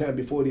 And sometime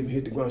before it even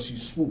hit the ground, she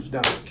swoops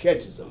down and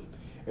catches him.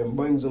 and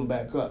brings them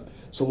back up.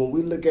 So when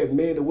we look at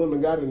men and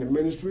women God in the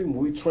ministry, when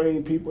we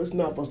train people, it's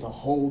not for us to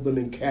hold them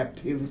in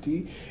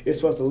captivity.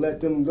 It's for us to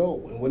let them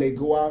go. And when they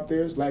go out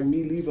there, it's like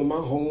me leaving my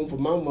home for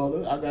my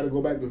mother. I got to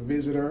go back to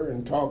visit her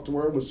and talk to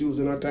her when she was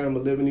in her time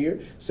of living here.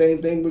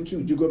 Same thing with you.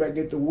 You go back and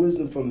get the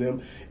wisdom from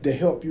them to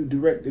help you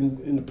direct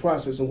in the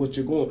process of what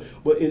you're going.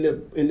 But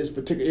in this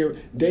particular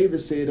area, David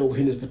said over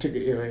in this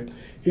particular area,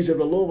 he said,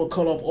 the Lord will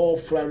cut off all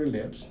flattery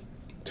lips,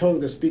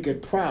 tongues that speak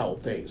at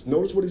proud things.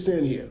 Notice what he's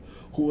saying here.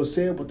 Who has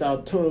said with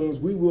our tongues,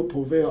 we will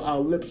prevail, our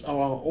lips are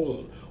our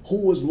own.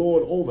 Who is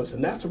Lord over us?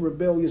 And that's a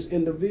rebellious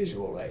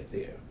individual right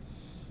there.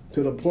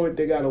 To the point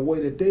they got a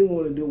way that they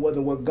want to do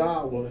whether what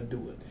God want to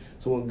do it.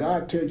 So when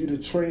God tells you to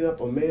train up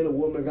a man or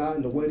woman of God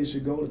in the way they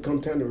should go, to come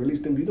time to release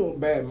them, you don't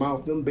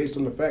badmouth them based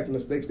on the fact and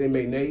mistakes they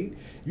may made.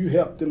 You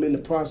help them in the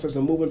process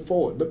of moving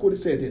forward. Look what it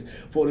said here.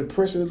 For the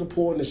oppression of the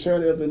poor and the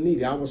shining of the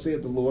needy, I will say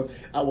of the Lord,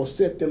 I will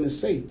set them in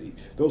safety.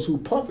 Those who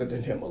puffeth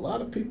in him. A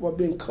lot of people are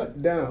being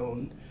cut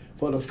down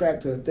for the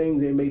fact of the things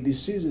they made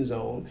decisions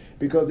on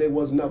because they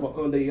was never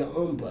under your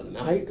umbrella.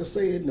 Now, I hate to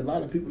say it, and a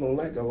lot of people don't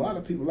like it. A lot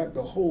of people like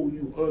to hold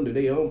you under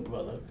their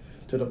umbrella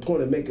to the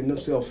point of making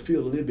themselves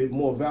feel a little bit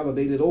more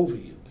validated over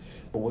you.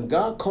 But when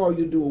God called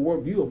you to do a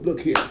work, look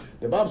here.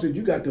 The Bible said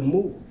you got to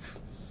move.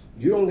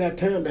 You don't got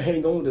time to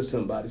hang on to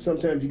somebody.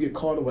 Sometimes you get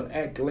caught up with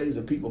accolades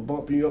and people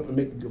bumping you up and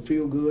making you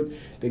feel good.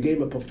 They gave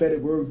him a prophetic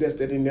word, that's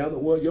that, and the other.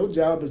 Well, your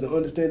job is to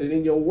understand that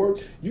in your work,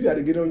 you got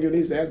to get on your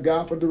knees and ask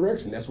God for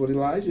direction. That's what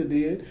Elijah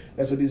did.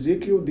 That's what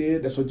Ezekiel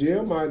did. That's what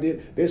Jeremiah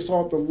did. They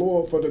sought the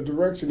Lord for the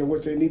direction in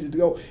which they needed to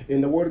go.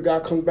 And the word of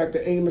God comes back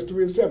to Amos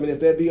 3:7. If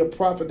there be a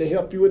prophet to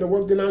help you in the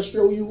work, then I'll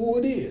show you who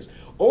it is.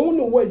 On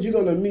the way, you're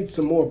going to meet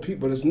some more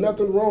people. There's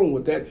nothing wrong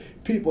with that.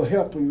 People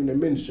helping you in the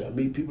ministry. I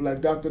meet people like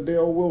Dr.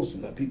 Dale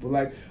Wilson, people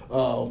like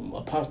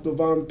Apostle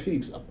Von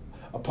Peaks,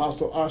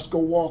 Apostle Oscar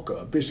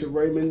Walker, Bishop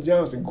Raymond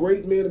Johnson,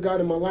 great men of God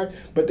in my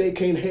life, but they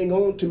can't hang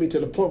on to me to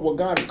the point where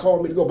God has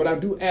called me to go. But I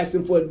do ask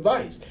them for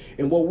advice.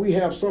 And what we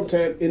have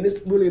sometimes, and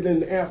this really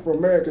in the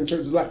Afro-American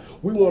churches, like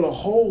we want to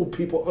hold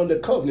people under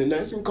covenant. Now,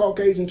 it's in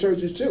Caucasian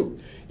churches too.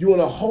 You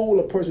want to hold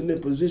a person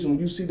in position when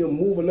you see them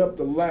moving up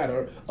the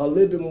ladder a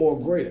little bit more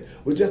greater.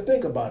 Well, just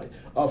think about it.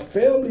 A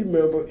family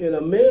member and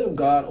a man of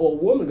God or a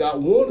woman of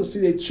God want to see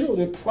their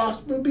children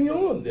prosper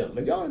beyond them.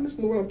 And y'all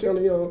listen to what I'm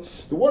telling y'all.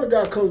 The word of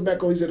God comes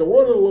back on. He said, the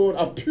word of the Lord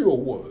are pure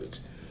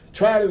words,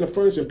 tried in the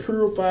furnace and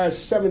purified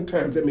 7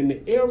 times. I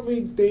mean,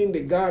 everything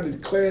that God has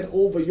declared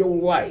over your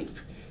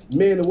life,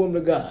 man and woman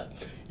of God,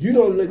 you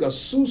don't let a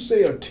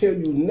soothsayer tell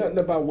you nothing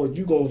about what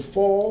you're going to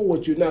fall,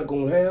 what you're not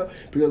going to have,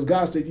 because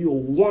God said you are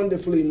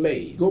wonderfully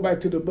made. Go back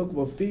to the book of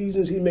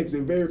Ephesians. He makes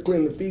it very clear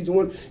in Ephesians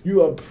 1.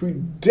 You are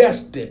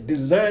predestined,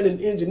 designed and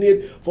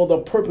engineered for the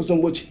purpose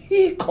in which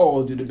he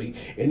called you to be.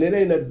 And it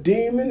ain't a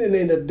demon, it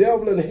ain't a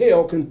devil in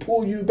hell can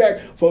pull you back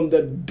from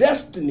the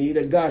destiny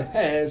that God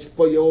has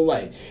for your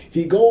life.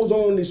 He goes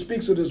on and he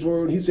speaks of this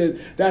word. He says,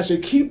 thou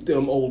should keep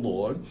them, O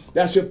Lord.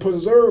 Thou should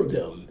preserve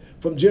them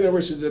from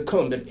generations to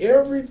come, that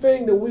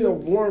everything that we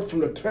have learned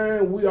from the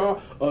time we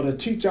are to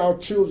teach our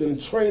children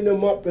and train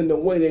them up in the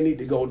way they need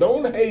to go.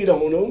 Don't hate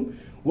on them,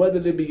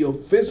 whether they be your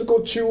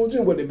physical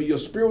children, whether it be your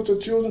spiritual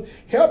children.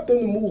 Help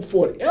them to move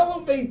forward.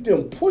 Elevate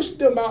them. Push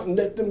them out and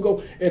let them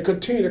go and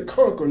continue to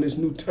conquer in this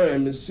new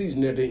time and season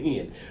that they're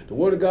in. The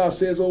word of God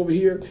says over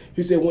here,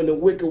 he said, when the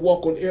wicked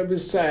walk on every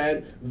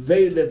side,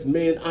 they that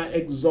men are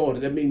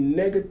exalted. I mean,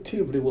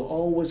 negativity will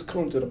always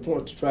come to the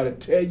point to try to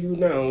tear you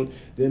down,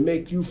 then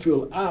make you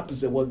feel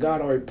opposite what God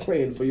already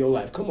planned for your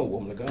life. Come on,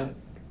 woman of God.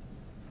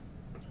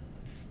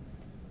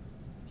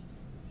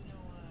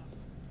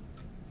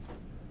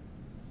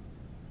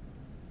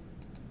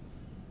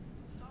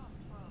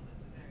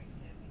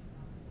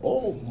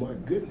 Oh, my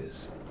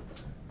goodness.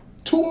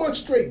 2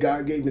 months straight,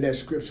 God gave me that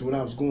scripture when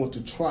I was going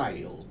through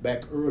trials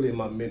back early in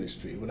my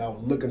ministry, when I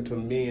was looking to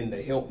men to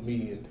help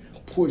me and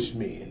push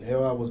me. And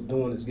all I was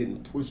doing is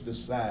getting pushed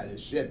aside and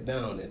shut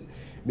down. And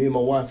me and my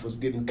wife was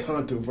getting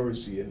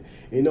controversy. And,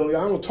 I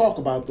don't talk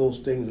about those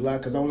things a lot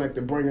because I don't like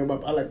to bring them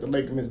up. I like to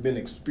make them as been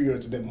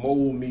experiences that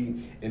mold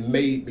me and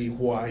made me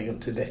who I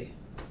am today.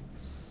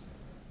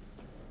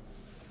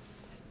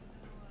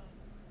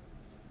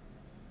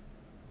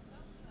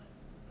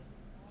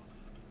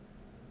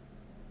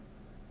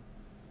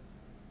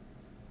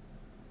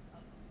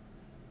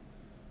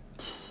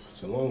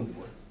 It's a lonely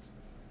one.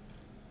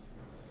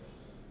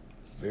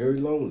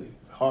 Very lonely.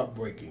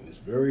 Heartbreaking. It's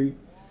very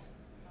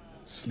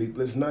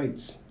sleepless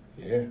nights.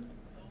 Yeah.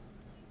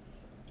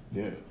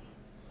 Yeah.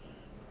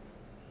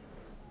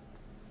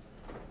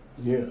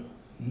 Yeah.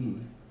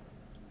 Mm.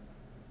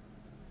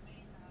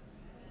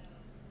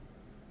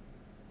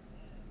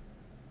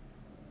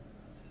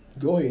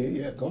 Go ahead.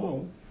 Yeah, come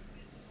on.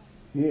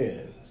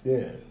 Yeah.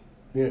 Yeah.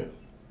 Yeah.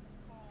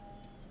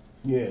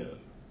 Yeah.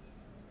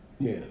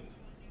 Yeah.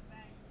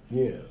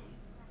 Yeah.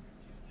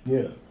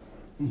 Yeah.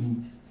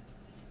 Mm-hmm.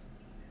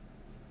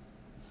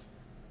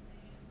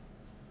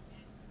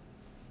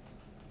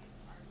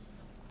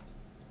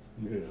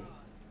 Yeah.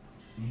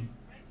 Mm.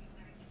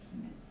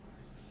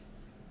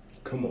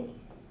 Come on.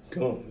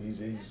 Come on.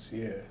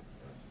 Yeah.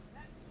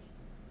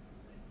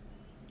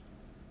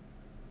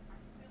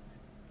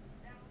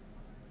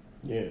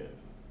 Yeah.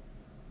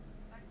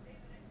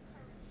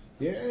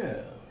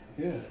 Yeah.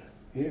 Yeah.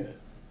 Yeah.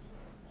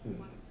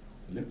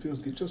 Lift feels.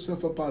 Get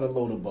yourself up out of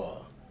loader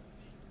bar.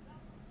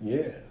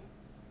 Yeah.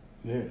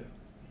 Yeah.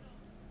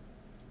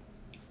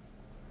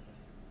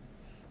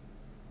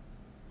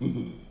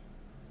 Hmm.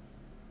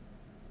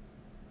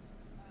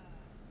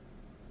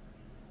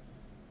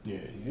 Yeah.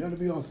 You got to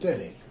be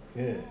authentic.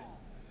 Yeah.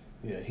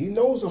 Yeah. He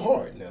knows the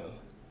heart now.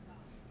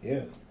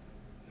 Yeah.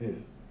 Yeah.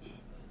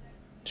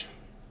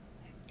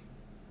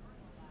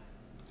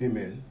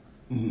 Amen.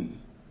 Hmm.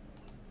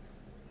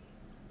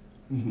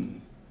 Hmm.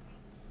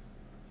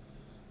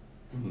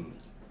 Hmm.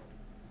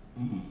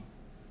 Hmm.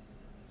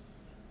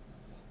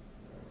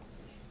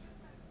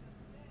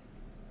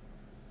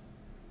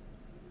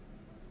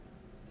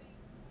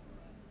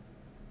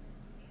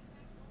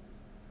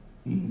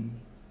 Hmm.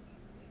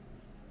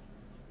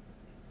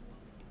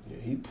 Yeah.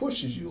 He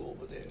pushes you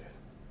over there.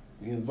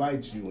 He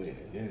invites you in.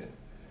 Yeah.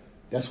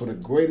 That's where the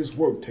greatest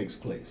work takes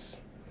place.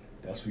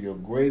 That's where your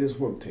greatest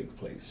work takes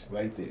place.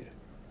 Right there.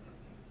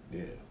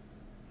 Yeah.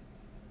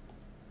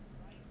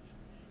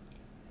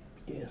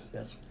 Yes.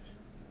 That's.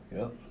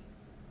 Yep.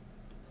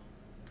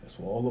 That's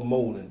where all the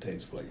molding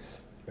takes place.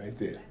 Right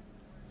there.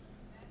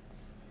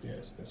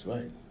 Yes. That's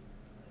right.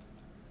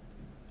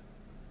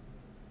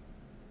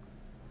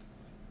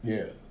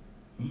 Yeah.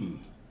 Hmm.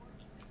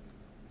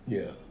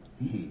 Yeah.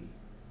 Hmm.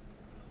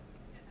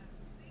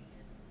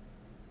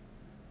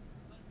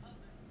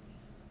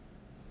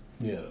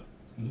 Yeah.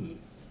 Hmm.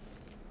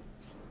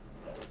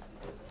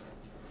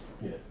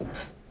 Yeah.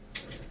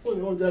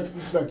 Well, that's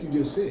just like you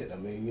just said. I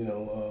mean, you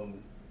know,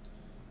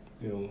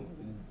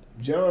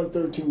 John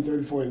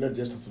 13:34 ain't not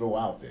just to throw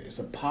out there. It's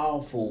a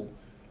powerful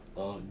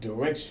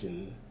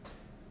direction,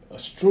 a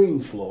stream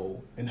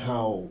flow, in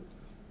how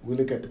we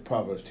look at the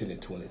Proverbs 10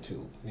 and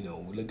 22. We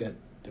look at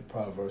the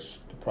Proverbs,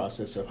 the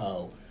process of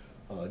how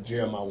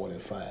Jeremiah 1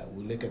 and 5.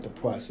 We look at the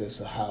process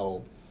of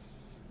how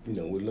we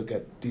look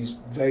at these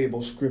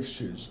variable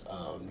scriptures,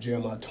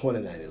 Jeremiah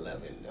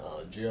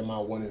 29:11,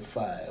 Jeremiah 1 and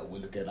 5. We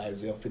look at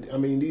Isaiah 50. I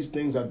mean, these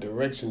things are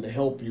direction to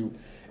help you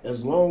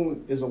as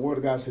long as the Word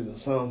of God says in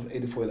Psalms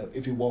 84:11,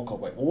 if you walk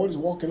upright. Well, what does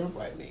walking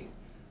upright mean?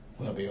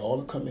 When I obey all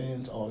the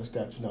commands, all the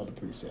statutes, and all the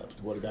precepts.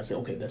 The Word of God said,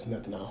 okay, that's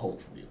nothing I'll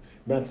hold from you.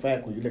 Matter of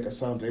fact, when you look at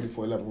Psalms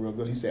 84:11 real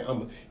good, he said,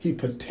 he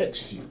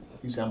protects you.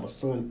 He said, I'm a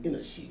son in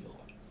a shield.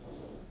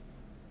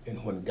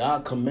 And when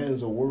God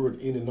commands a word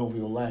in and over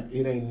your life,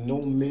 it ain't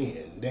no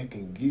man that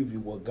can give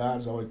you what God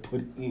has already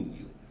put in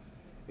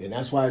you. And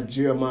that's why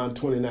Jeremiah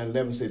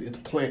 29:11 said it's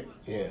a plant.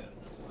 Yeah.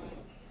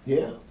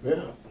 Yeah.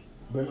 Yeah.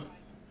 Yeah.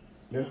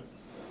 Yeah.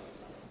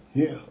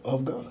 Yeah.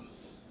 Of God.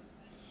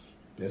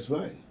 That's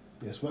right.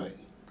 That's right.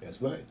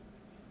 That's right.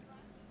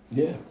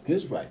 Yeah.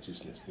 His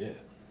righteousness. Yeah.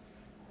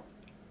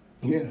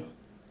 Yeah.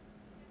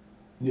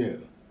 Yeah.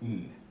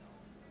 Mm.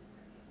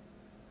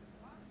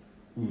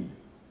 Mm.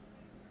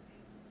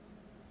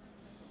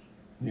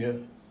 Yeah.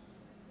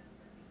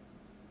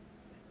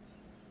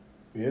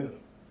 Yeah.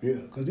 Yeah.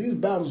 Because these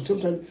battles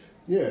sometimes,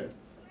 yeah.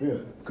 Yeah.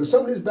 Because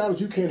some of these battles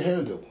you can't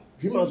handle.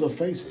 You might as well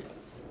face it.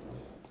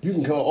 You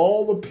can call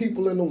all the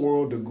people in the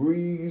world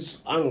degrees.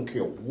 I don't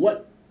care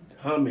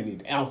how many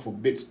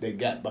alphabets they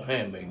got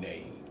behind my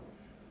name.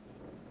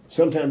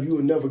 Sometimes you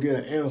will never get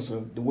an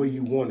answer the way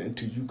you want it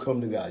until you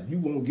come to God. You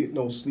won't get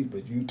no sleep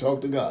if you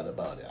talk to God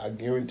about it. I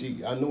guarantee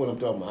you. I know what I'm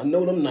talking about. I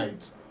know them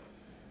nights.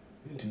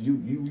 Until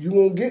you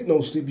won't get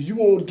no sleep. You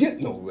won't get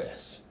no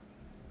rest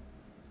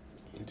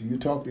until you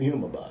talk to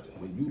Him about it.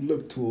 When you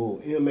look to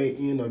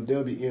MAN or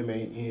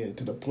WMAN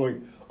to the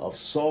point of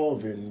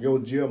solving your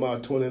Jeremiah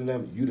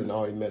 29, you done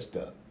already messed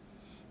up.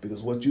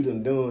 Because what you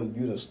done,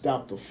 you done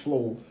stopped the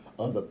flow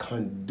of the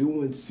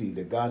conduency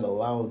that God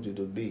allowed you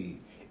to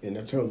be in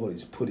terms of what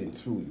He's putting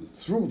through you,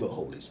 through the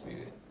Holy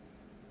Spirit.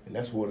 And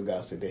that's what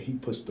God said, that He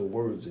puts the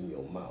words in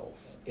your mouth.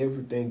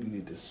 Everything you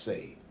need to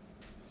say.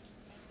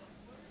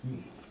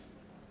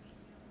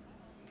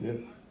 Yeah.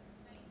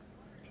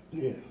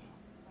 Yeah.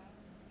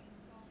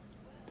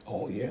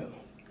 Oh, yeah.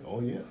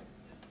 Oh, yeah.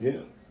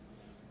 Yeah.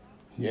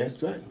 Yeah,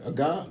 that's right. A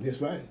God.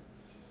 That's right.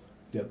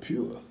 They're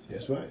pure.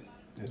 That's right.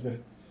 That's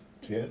right.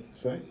 Yeah,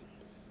 that's right.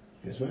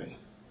 That's right.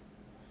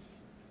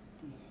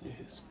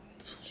 Yes.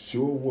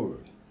 Sure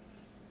word.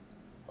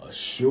 A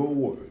sure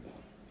word.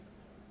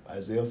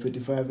 Isaiah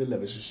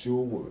 55:11. It's a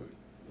sure word.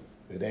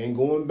 It ain't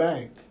going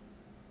back.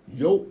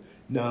 Yo.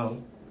 Now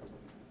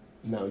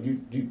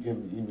you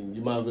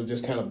might as well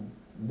just kind of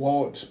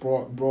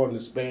broaden the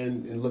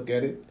span and look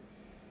at it.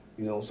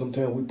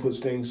 Sometimes we put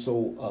things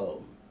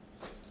so.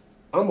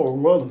 I'm a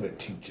relevant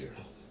teacher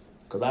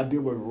because I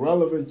deal with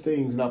relevant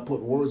things and I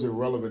put words at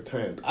relevant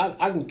times.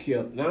 I can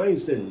care. Now I ain't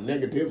saying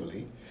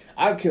negatively.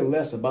 I care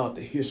less about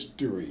the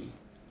history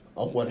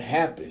of what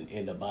happened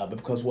in the Bible,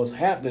 because what's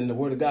happening in the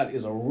Word of God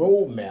is a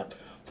roadmap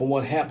from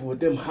what happened with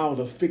them, how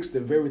to fix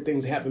the very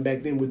things that happened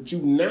back then with you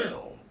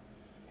now.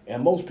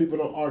 And most people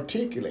don't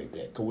articulate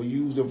that because we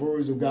use the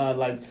words of God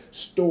like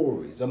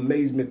stories,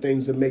 amazement,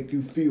 things that make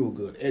you feel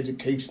good,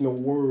 educational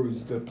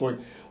words to the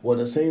point. Well,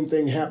 the same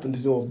thing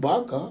happened to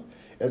Habakkuk,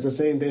 That's the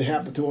same thing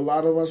happened to a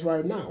lot of us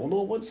right now. Well,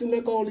 Lord, what's it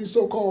like all these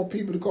so-called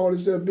people to call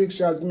themselves big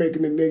shots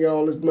making it, they got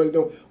all this money?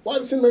 Why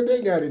does it seem like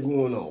they got it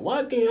going on?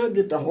 Why can't I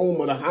get the home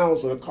or the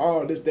house or the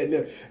car or this, that, and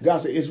that? God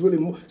said, it's really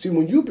more. See,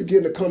 when you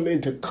begin to come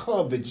into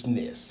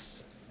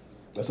covetousness,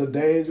 that's a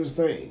dangerous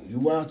thing. You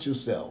watch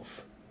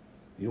yourself.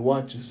 You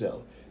watch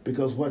yourself.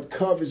 Because what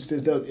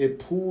covetousness does, it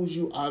pulls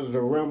you out of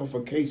the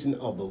ramification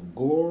of the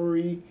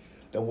glory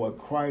that what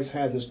Christ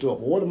has in store.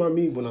 But what do I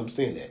mean when I'm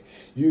saying that?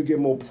 You get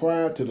more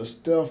pride to the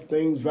stuff,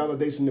 things,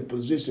 validation, and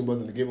position,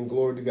 rather than giving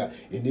glory to God.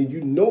 And then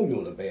you know you're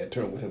on a bad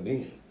term with him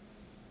then.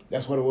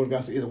 That's what the word of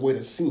God says, is the way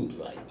that seems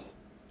like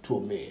to a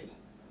man.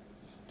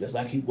 Just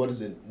like what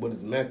is it,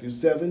 Matthew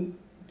 7?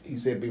 He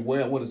said,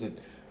 beware, what is it?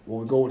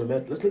 When we go over to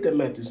Matthew, let's look at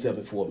Matthew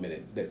 7 for a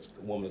minute. That's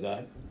the woman of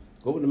God.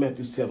 Go over to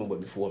Matthew 7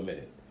 with me for a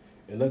minute.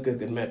 And look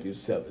at Matthew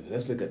 7.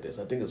 Let's look at this.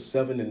 I think it's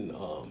 7 and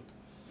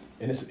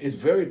it's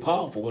very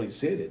powerful when he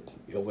said it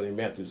over in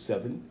Matthew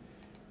 7.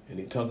 And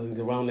he talks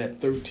around that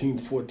 13,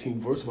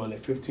 14 verse, around that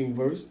 15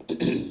 verse.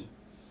 I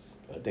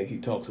think he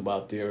talks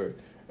about there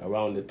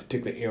around the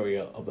particular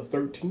area of the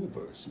 13th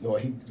verse. No,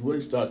 he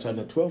really starts on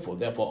the 12th verse.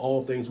 Therefore,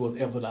 all things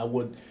whatever I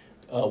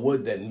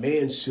would that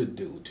man should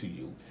do to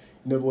you.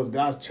 In other words,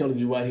 God's telling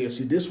you right here.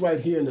 See, this right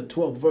here in the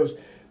 12th verse,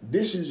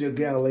 this is your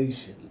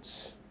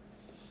Galatians.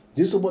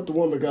 This is what the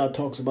woman of God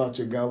talks about,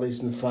 your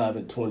Galatians 5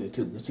 and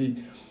 22. You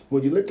see,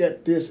 when you look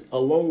at this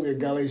along with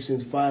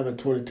Galatians 5 and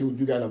 22,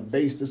 you got to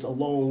base this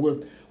along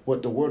with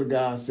what the Word of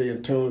God says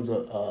in terms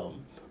of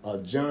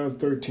John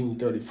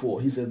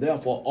 13:34. He said,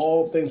 therefore,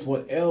 all things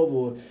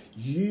whatever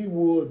ye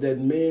would that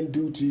men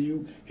do to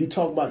you, he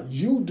talked about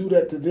you do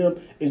that to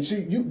them. And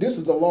see, this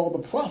is the law of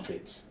the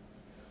prophets.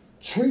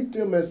 Treat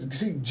them as,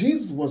 see,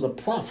 Jesus was a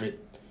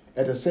prophet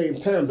at the same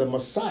time, the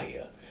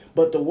Messiah.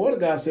 But the Word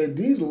of God said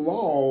these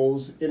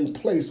laws in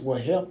place will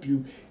help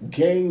you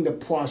gain the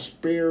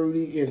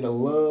prosperity and the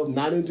love,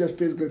 not in just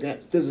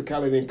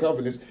physicality and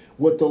covenants,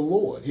 with the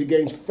Lord. He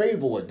gains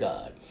favor with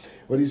God.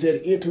 But he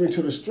said, enter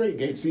into the straight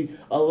gate. See,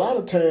 a lot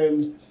of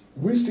times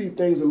we see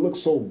things that look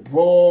so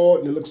broad,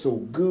 and they look so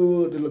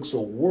good, they look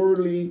so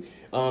worldly.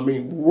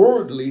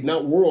 Wordly,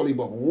 not worldly,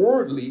 but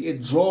wordly.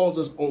 It draws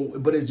us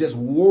on, but it's just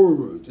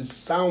words. It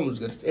sounds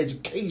good. It's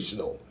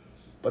educational.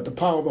 But the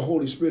power of the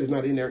Holy Spirit is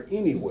not in there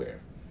anywhere.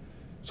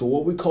 So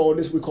what we call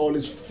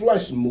this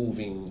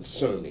flesh-moving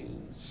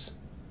sermons.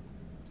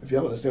 If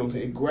y'all understand what I'm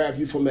saying, it grabs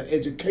you from the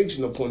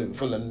educational point of view,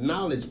 from the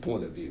knowledge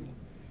point of view.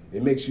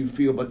 It makes you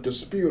feel, but the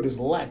spirit is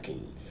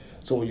lacking.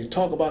 So when you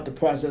talk about the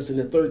process in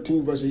the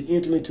 13th verse,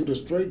 entering into the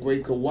straight gate,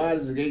 because wide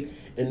is the gate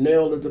and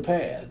narrow is the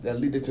path that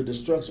leadeth to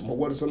destruction. But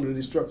what are some of the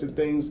destructive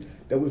things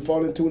that we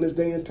fall into in this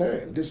day and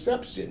time?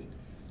 Deception.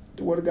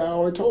 The Word of God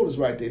already told us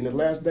right there. In the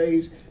last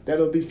days,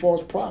 that'll be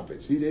false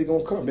prophets. See, they're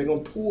going to come. They're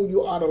going to pull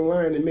you out of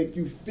line and make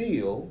you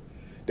feel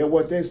that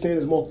what they're saying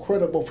is more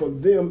credible for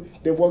them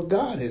than what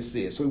God has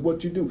said. So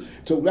what you do.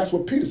 So that's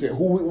what Peter said.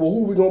 Who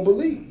are we going to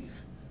believe?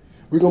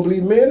 We're going to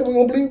believe man or we're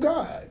going to believe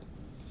God?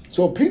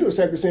 So Peter is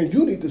actually saying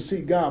you need to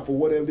seek God for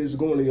whatever is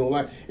going on in your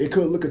life. It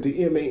could look at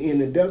the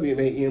M-A-N and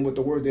W-M-A-N with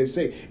the words they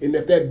say. And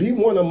if that be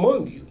one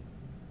among you,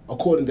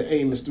 according to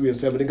Amos 3 and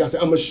 7, and God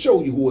said, I'm going to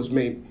show you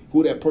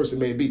who that person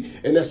may be.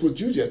 And that's what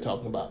you just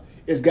talking about.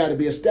 It's got to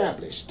be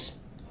established.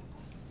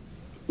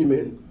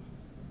 Amen.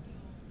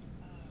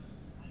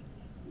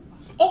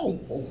 Oh,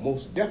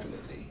 most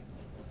definitely.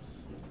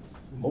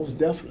 Most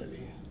definitely.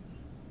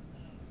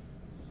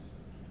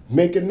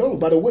 Make it known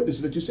by the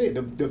witnesses that you said,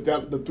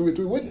 the three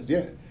witnesses,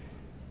 yeah.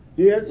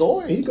 Yeah,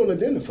 oh, he's going to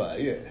identify,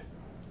 yeah.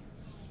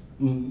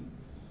 Mm-hmm.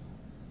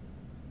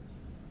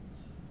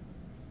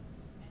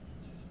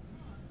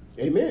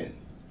 Amen.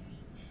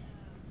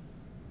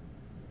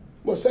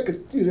 Well,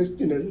 second, yeah,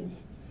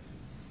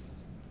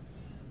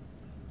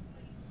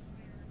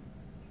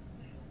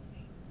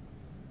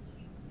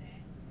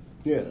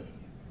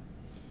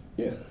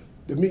 yeah,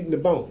 the meat and the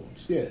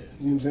bones, yeah,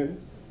 you know what I'm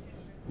saying?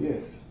 Yeah,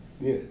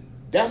 yeah.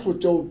 That's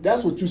what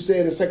you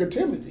said in 2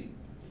 Timothy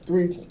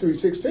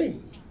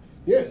 3:16.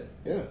 Yeah.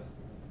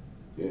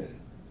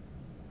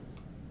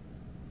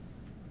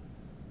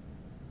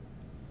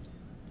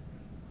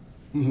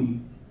 Mm-hmm.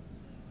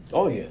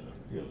 Oh yeah.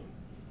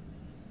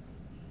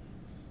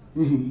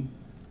 Mm-hmm.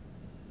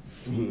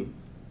 Mm-hmm.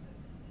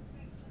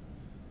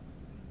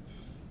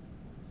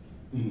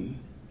 Mm-hmm.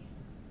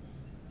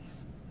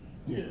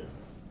 Yeah.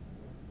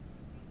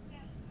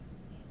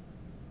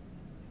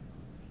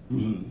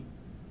 Mm-hmm.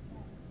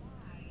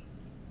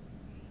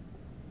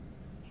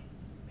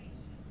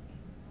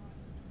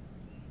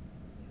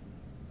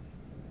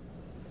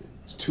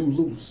 It's too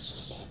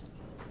loose.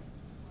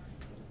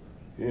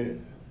 Yeah.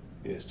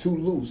 Yeah, it's too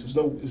loose.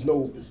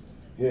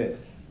 Yeah.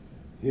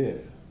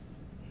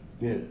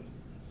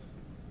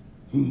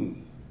 Mm-hmm.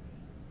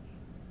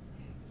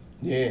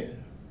 Yeah.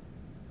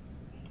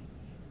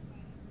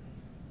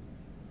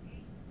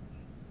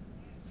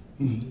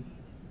 Mm-hmm.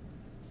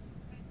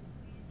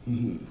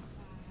 Mm-hmm.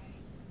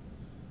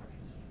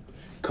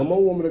 Come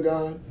on, woman of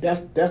God. That's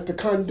the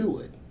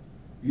conduit.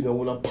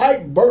 When a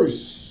pipe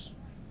bursts,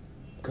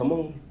 come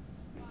on.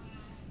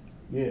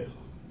 Yeah.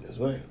 That's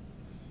right.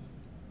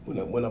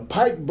 When a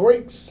pipe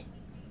breaks,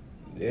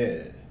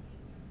 yeah,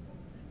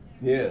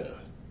 yeah,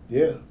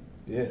 yeah,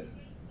 yeah,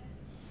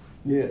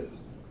 yeah.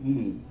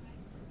 Mm-hmm.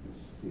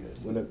 Yeah.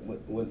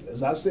 When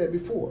as I said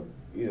before,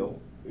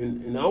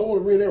 and I don't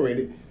want to reiterate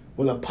it.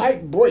 When a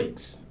pipe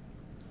breaks,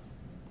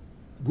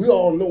 we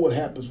all know what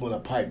happens when a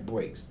pipe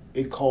breaks.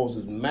 It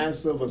causes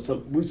massive,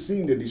 we've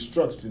seen the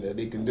destruction that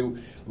it can do,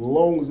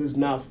 long as it's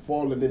not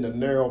falling in the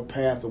narrow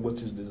path of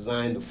which is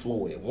designed to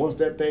flow in. Once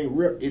that thing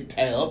rips, it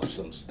tear up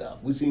some stuff.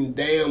 We've seen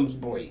dams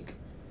break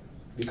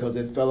because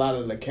it fell out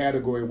of the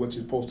category which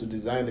is supposed to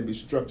design to be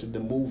structured to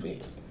move in.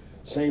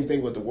 Same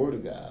thing with the Word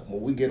of God.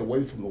 When we get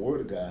away from the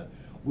Word of God,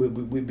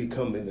 we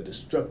become in a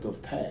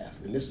destructive path.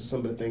 And this is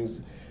some of the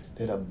things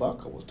that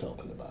Habakkuk was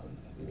talking about.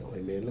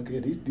 Hey man, look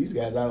at these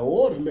guys out of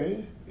order,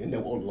 man. And the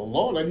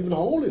law not even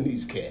holding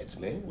these cats,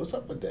 man. What's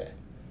up with that?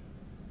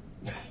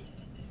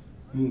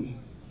 Mm.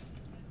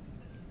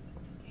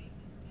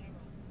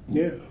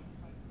 Yeah.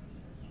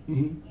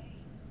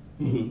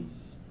 Mm-hmm. Mm-hmm.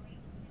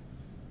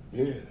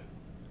 Yeah.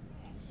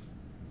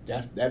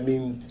 That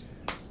means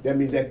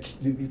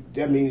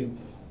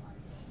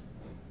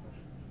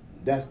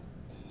that's,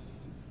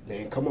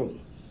 man, come on.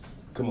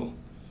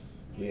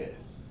 Yeah.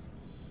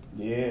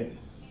 Yeah.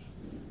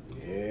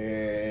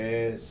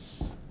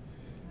 Yes.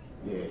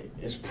 Yeah.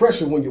 It's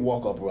pressure when you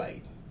walk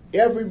upright.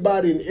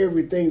 Everybody and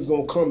everything's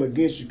going to come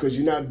against you because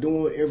you're not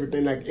doing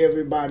everything like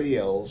everybody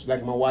else.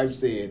 Like my wife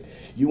said,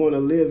 you want to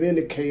live in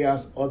the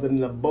chaos other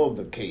than above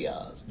the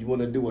chaos. You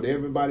want to do what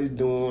everybody's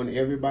doing.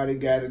 Everybody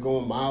got it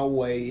going my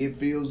way. It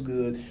feels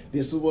good.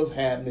 This is what's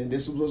happening.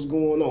 This is what's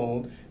going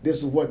on.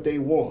 This is what they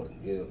want.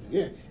 Yeah.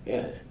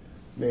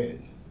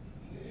 Man.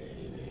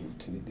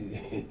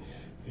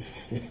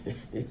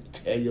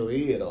 Tear your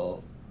head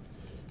off.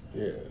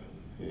 Yeah.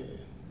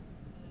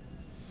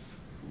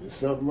 There's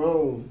something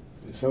wrong.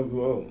 I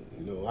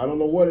don't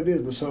know what it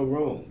is, but something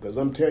wrong. Because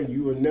I'm telling you,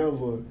 you will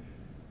never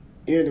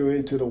enter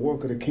into the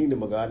work of the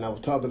kingdom of God. And I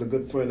was talking to a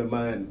good friend of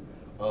mine,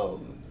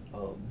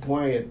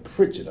 Brian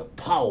Pritchett, a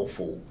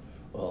powerful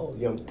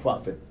young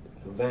prophet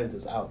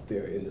evangelist out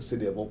there in the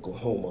city of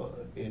Oklahoma.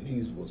 And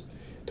he was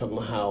talking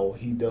about how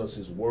he does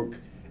his work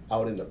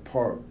out in the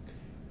park.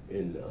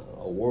 And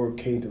a word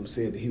came to him,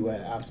 said that he would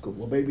have obstacles.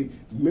 Well, baby,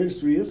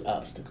 ministry is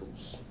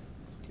obstacles.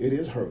 It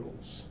is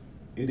hurdles.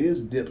 It is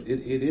dips.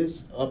 It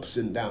is ups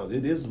and downs.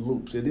 It is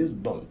loops. It is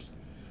bumps.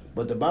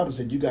 But the Bible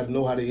said you got to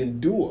know how to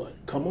endure.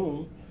 Come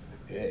on.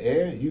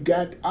 Yeah, you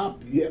got I'm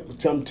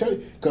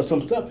telling you, because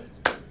some stuff,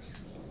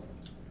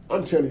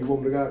 I'm telling you,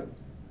 woman of God,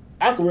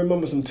 I can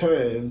remember some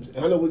times,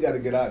 and I know we got to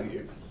get out of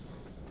here.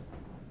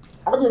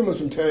 I can remember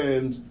some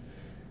times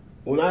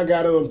when I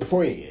got on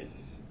praying,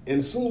 and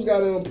as soon as I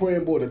got on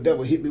praying, boy, the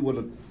devil hit me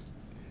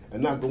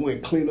and knocked the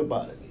wind clean up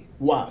out of me.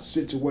 Why?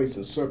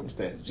 Situation,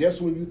 circumstance.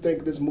 Just when you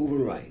think it's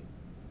moving right.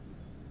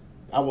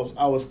 I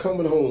was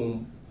coming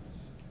home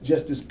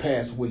just this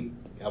past week.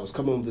 I was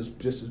coming home just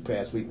this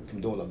past week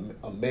from doing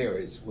a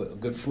marriage with a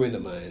good friend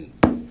of mine.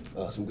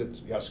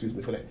 Excuse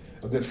me for that.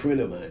 A good friend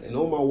of mine. And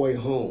on my way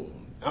home,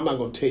 I'm not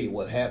going to tell you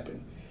what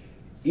happened.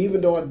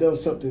 Even though I've done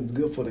something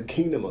good for the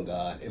kingdom of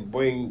God and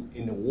bring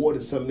and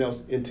awarded something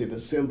else into the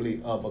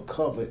assembly of a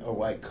covenant, a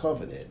right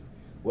covenant,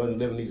 wasn't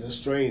living these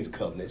estranged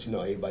covenants,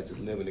 everybody just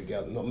living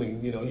together. You want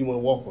to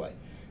walk right.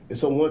 And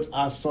so once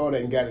I saw that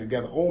and got it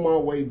together, on my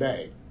way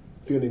back,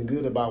 feeling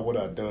good about what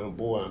I've done,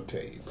 boy, I'm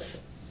telling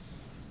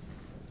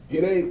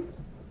you,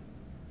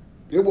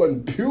 it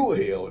wasn't pure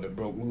hell that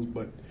broke loose,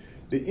 but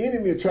the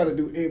enemy will try to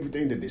do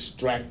everything to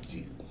distract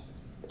you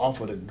off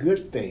of the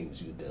good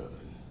things you've done.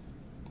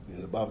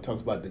 The Bible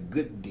talks about the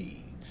good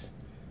deeds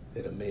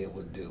that a man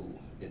would do,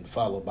 and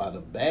followed by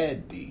the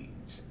bad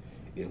deeds.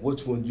 And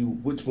which one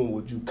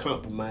would you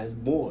compromise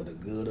more, the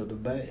good or the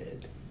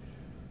bad?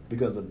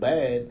 Because the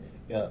bad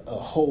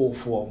hold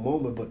for a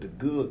moment, but the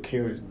good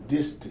carries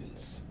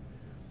distance.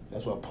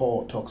 That's why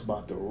Paul talks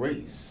about the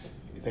race.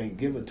 It ain't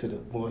given to the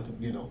one,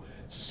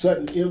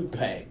 sudden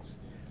impacts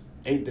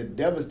ain't the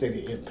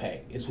devastating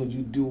impact. It's when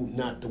you do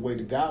not the way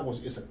that God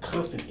wants. It's a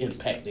constant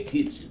impact that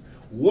hits you.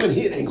 One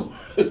hit ain't gonna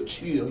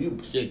hurt you. You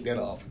shake that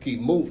off and keep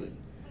moving.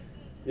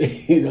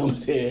 You know what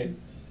I'm saying?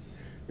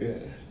 Yeah.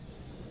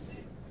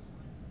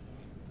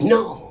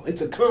 No,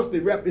 it's a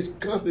constant rep. It's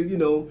constant,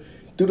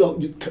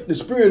 through the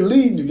Spirit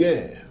leading you.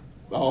 Yeah.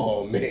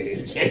 Oh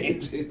man,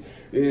 James.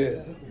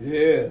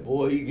 Yeah,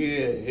 boy.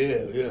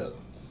 Yeah.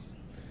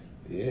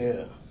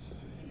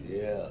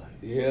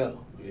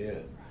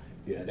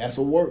 That's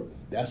a work.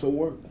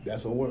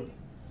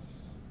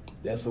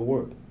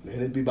 Man,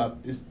 it'd be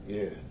about this.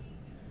 Yeah.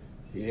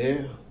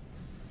 The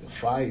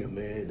fire,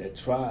 man. That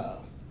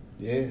trial.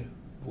 Yeah,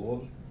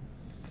 boy.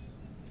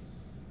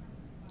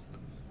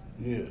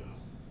 Yeah.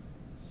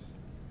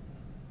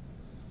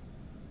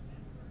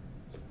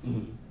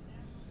 Mm-hmm.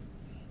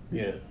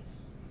 Yeah.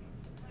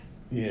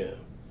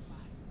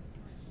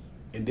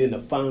 And then the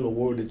final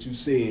word that you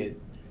said,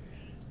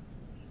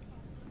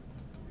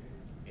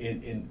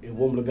 in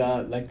Woman of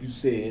God, like you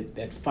said,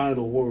 that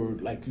final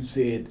word, like you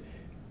said,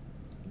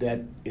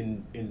 that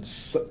in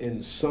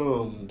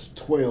Psalms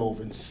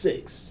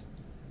 12:6,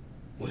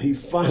 when he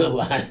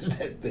finalized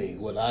that thing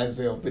with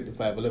Isaiah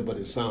 55:11, but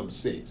in Psalm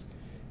 6,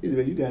 he said,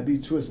 man, you got to be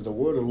twisted. The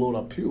word of the Lord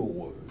are pure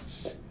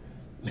words.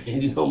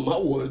 Man, you know,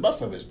 my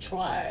stuff is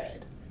tried.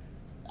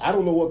 I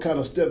don't know what kind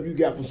of stuff you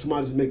got from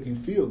somebody to make you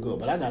feel good,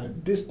 but I got a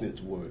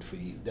distance word for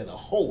you that'll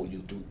hold you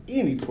through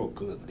any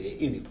proclivity,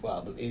 any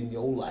problem in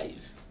your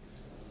life.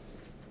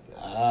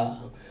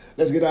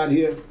 Let's get out of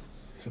here.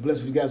 It's a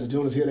blessing for you guys to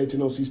join us here at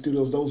HNOC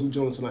Studios. Those who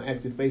join us on our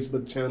active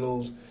Facebook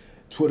channels,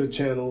 Twitter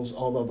channels,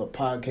 all other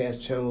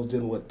podcast channels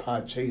dealing with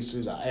pod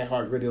chasers, our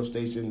iHeart radio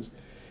stations.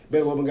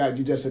 Man, woman, God,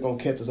 you just going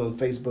to catch us on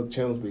Facebook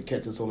channels, but you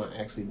catch us on our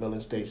actually billing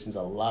stations.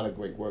 A lot of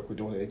great work we're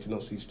doing at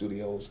HNOC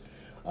Studios.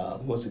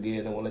 Once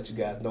again, I want to let you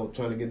guys know,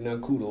 trying to get now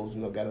kudos.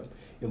 You know,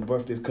 my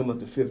birthday's coming up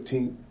the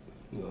 15th.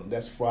 You know,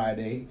 that's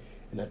Friday,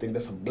 and I think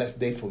that's a blessed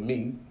day for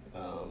me.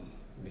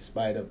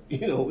 Despite of,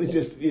 you know, it's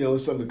just, you know,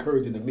 it's something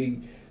encouraging to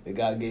me that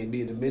God gave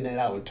me in the midnight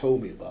hour and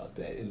told me about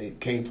that. And it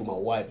came from my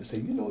wife and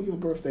said, you know, your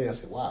birthday. I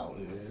said, wow.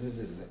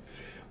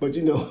 But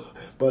you know,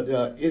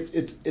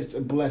 it's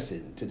a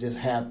blessing to just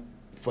have,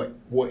 for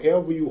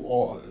wherever you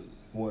are,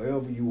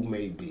 wherever you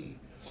may be.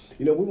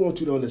 You know, we want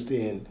you to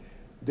understand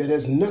that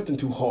there's nothing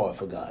too hard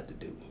for God to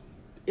do.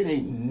 It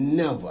ain't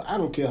never. I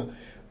don't care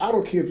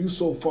if you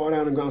so far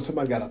down the ground,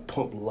 somebody got to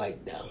pump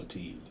light down to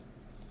you.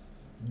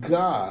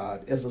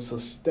 God is a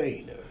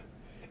sustainer,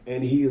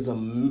 and He is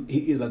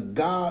a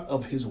God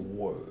of His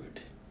word.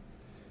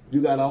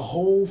 You got to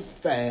hold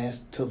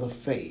fast to the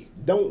faith.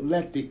 Don't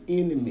let the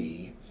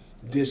enemy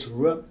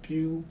disrupt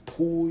you,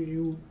 pull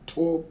you,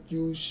 torque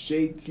you,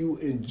 shake you,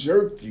 and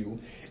jerk you,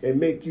 and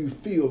make you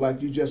feel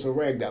like you just a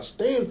rag down.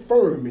 Stand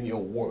firm in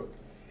your work.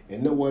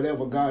 And know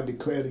whatever God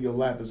declared in your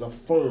life is a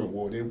firm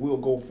word. It will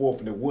go forth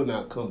and it will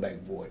not come back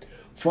void.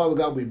 Father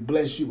God, we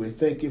bless you. We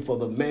thank you for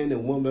the man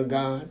and woman of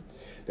God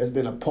that's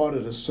been a part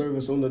of the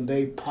service on the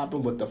day,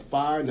 popping with the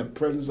fire and the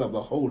presence of the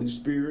Holy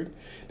Spirit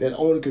that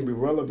only can be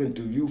relevant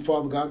to you.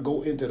 Father God,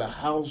 go into the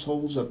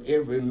households of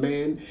every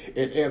man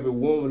and every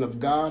woman of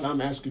God. I'm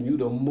asking you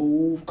to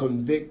move,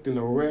 convict, and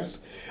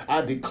arrest.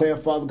 I declare,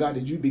 Father God,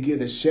 that you begin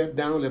to shut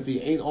down, if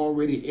he ain't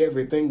already,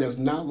 everything that's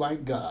not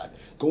like God.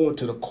 Go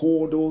into the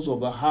corridors of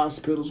the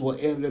hospitals,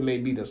 wherever there may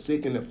be the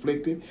sick and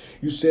afflicted.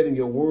 You said in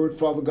your word,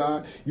 Father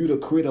God, you the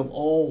creator of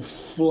all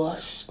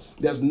flesh.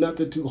 There's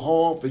nothing too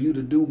hard for you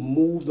to do.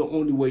 Move the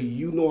only way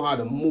you know how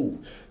to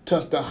move.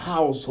 Touch the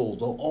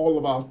households of all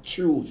of our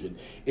children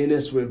in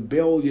this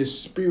rebellious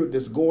spirit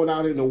that's going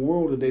out in the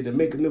world today, to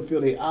making them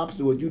feel the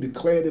opposite of what you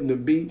declared them to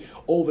be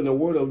over in the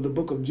word of the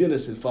book of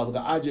Genesis, Father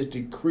God. I just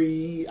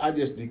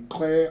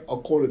declare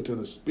according to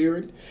the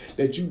Spirit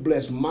that you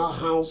bless my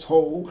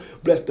household,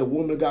 bless the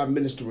woman of God,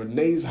 Minister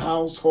Renee's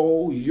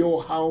household,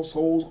 your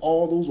households,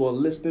 all those who are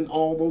listening,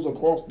 all those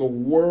across the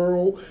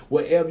world,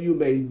 wherever you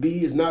may be.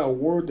 It's not a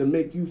word to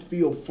make you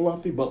feel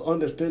fluffy, but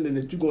understanding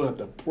that you're going to have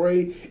to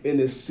pray in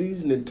this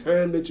season and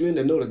time that you're in,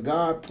 to know that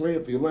God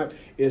plan for your life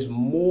is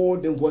more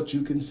than what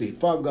you can see.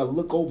 Father God,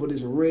 look over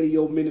this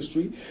radio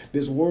ministry,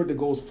 this word that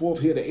goes forth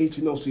here to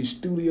HNOC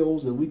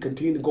Studios, and we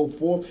continue to go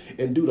forth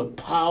and do the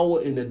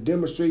power and the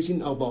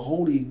demonstration of the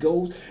Holy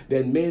Ghost,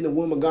 that man and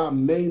woman God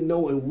may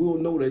know and will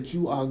know that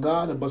you are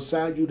God, and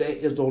beside you there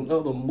is no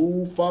other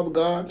move, Father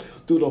God,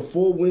 through the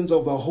four winds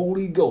of the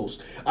Holy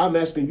Ghost. I'm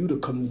asking you to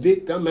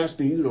convict, I'm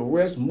asking you to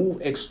rest,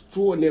 move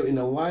extraordinary in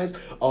the lives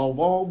of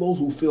all those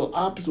who feel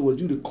opposite what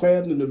you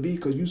declared them to be,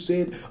 because you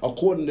said,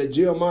 according to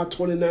Jeremiah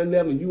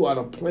 29:11, you are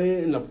the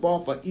plan and the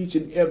thought for each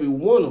and every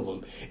one of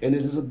them. And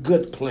it is a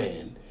good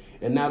plan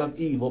and not of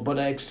evil, but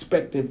an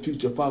expectant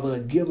future, Father,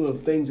 to give them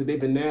things that they've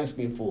been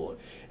asking for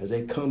as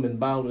they come and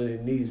bow to their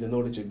knees and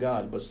know that you're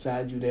God.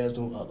 Beside you, there's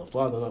no other.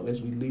 Father,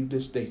 as we leave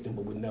this station,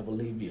 but we never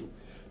leave you,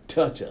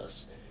 touch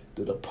us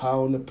through the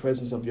power and the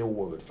presence of your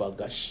word, Father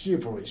God.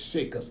 Shiver and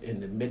shake us in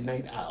the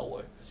midnight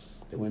hour,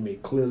 that we may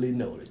clearly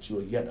know that you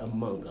are yet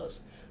among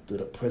us through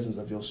the presence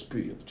of your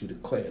Spirit, which you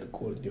declared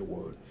according to your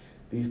word.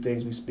 These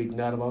things we speak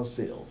not of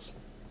ourselves,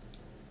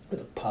 but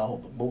the power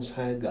of the Most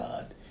High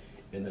God.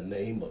 In the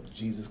name of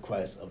Jesus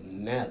Christ of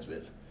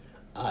Nazareth,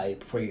 I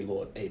pray,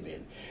 Lord.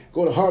 Amen.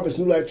 Go to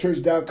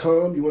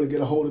harvestnewlifechurch.com. You want to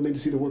get a hold of me to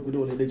see the work we're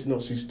doing at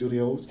HNOC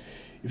Studios.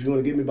 If you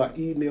want to get me by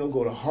email,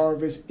 go to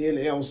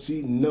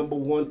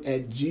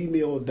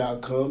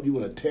harvestnlc1@gmail.com. You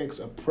want to text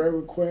a prayer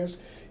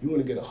request, you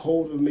want to get a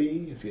hold of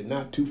me. If you're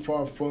not too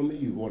far from me,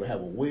 you want to have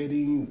a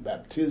wedding,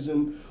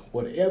 baptism,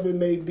 whatever it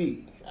may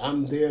be,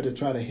 I'm there to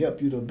try to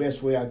help you the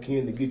best way I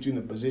can to get you in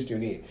the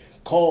position you're in.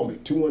 Call me,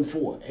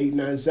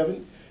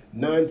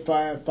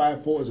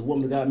 214-897-9554. As a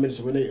woman of God,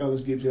 Minister Renee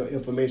Ellis gives you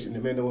information. The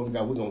man and woman of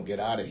God, we're going to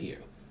get out of here.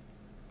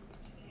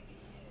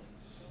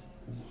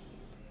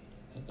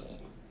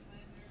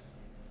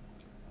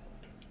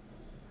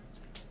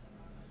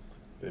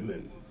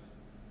 Amen.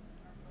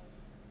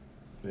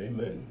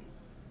 Amen.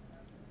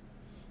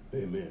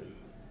 Amen.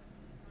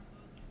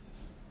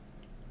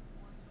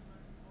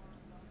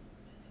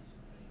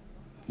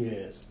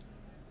 Yes.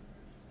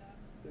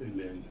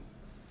 Amen.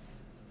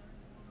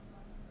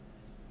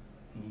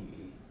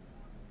 Mm-hmm.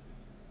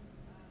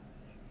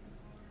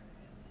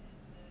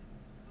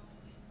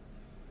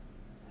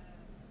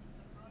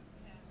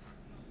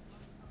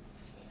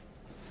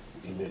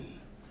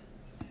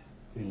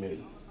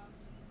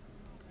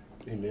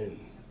 Amen.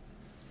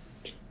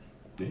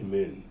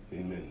 Amen.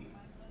 Amen.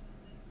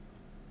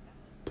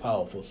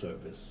 Powerful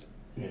service.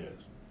 Yes.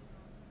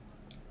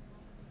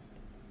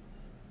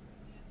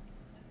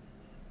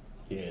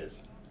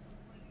 Yes.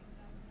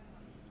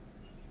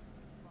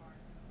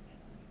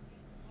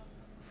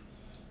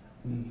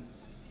 Mm.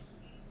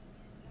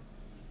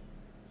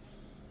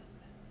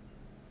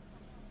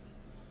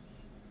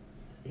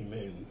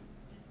 Amen.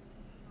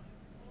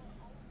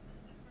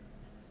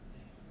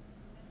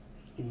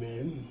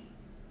 Amen.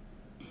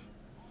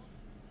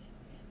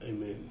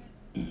 Amen.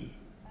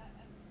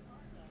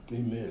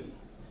 Amen.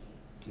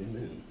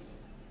 Amen.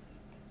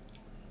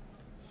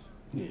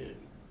 Yeah.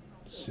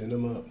 Send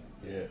them up.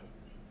 Yeah.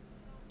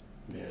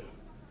 Yeah.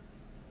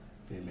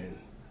 Amen.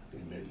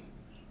 Amen.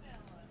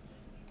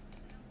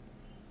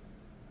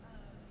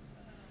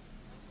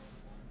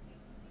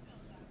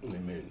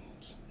 Amen.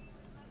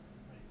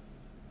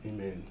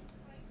 Amen.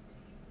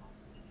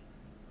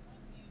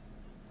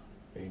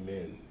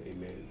 Amen.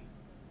 Amen.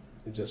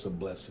 It's just a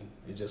blessing.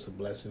 It's just a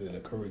blessing and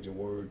encouraging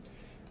word.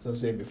 As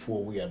I said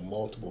before, we have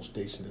multiple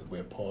stations that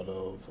we're part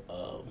of.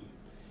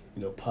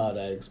 Pod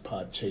addicts,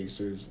 pod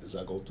chasers. As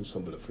I go through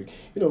some of the free,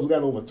 we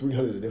got over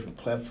 300 different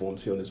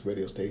platforms here on this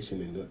radio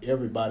station, and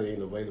everybody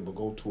ain't available.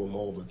 Go to them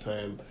all the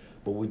time,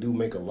 but we do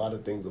make a lot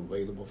of things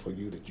available for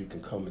you that you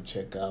can come and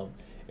check out.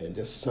 And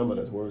just some of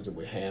the words that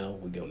we have,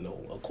 we don't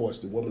know. Of course,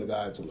 the Woman of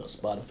God's on our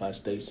Spotify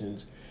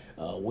stations.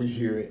 We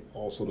hear it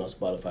also on our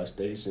Spotify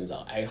stations,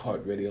 our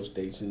iHeart radio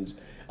stations,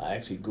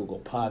 actually Google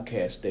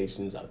podcast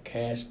stations, our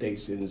Cast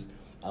stations,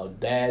 our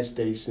Dash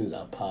stations,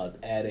 our Pod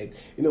Addict,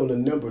 the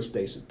number of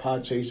stations,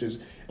 Pod Chasers.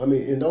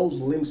 And those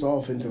links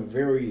off into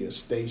various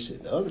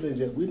stations. Other than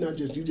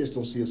you just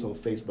don't see us on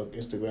Facebook,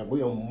 Instagram.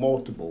 We're on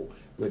multiple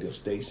radio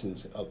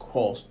stations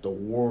across the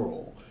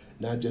world,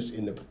 not just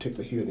in the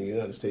particular here in the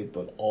United States,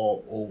 but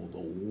all over the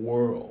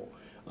world.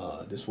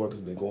 This work has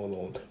been going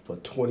on for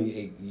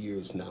 28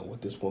 years now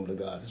with this woman of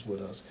God is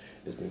with us.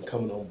 Has been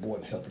coming on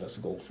board and helping us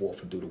to go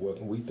forth and do the work.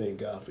 And we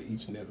thank God for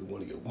each and every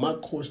one of you. My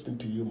question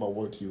to you, my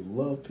word to you,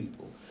 love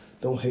people.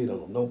 Don't hate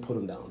on them. Don't put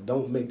them down.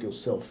 Don't make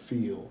yourself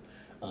feel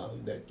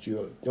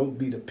don't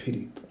be the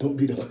pity, don't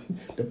be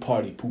the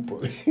party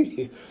pooper.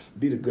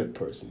 Be the good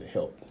person to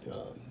help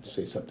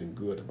say something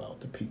good about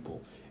the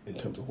people in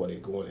terms of what they're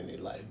going in their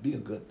life. Be a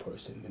good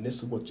person. And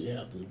this is what you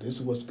have to do. This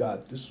is what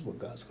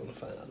God's going to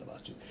find out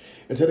about you.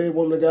 And today,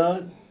 woman of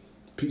God,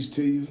 peace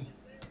to you.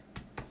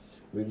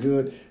 We're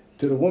good.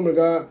 To the woman of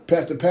God,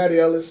 Pastor Patty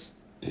Ellis,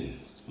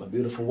 my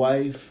beautiful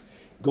wife.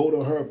 Go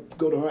to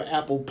her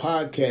Apple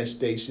podcast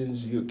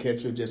stations. You'll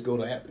catch her. Just go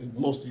to Apple.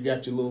 Most of you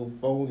got your little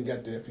phone.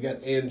 If you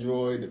got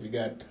Android, if you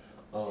got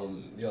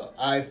your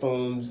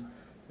iPhones,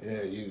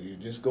 yeah, you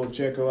just go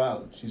check her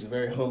out. She's a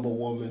very humble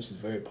woman. She's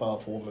a very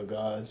powerful woman of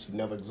God. She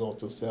never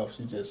exalts herself.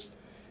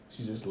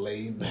 She's just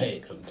laid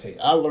back. I'm telling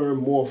you, I learn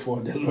more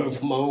from her than I learn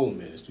from my own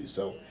ministry.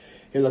 So,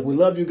 hey, look, we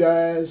love you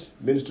guys.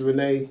 Minister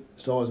Renee,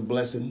 it's always a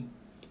blessing.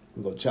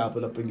 We're gonna chop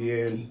it up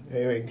again.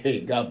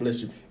 Hey, God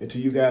bless you. And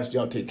to you guys,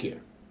 y'all take care.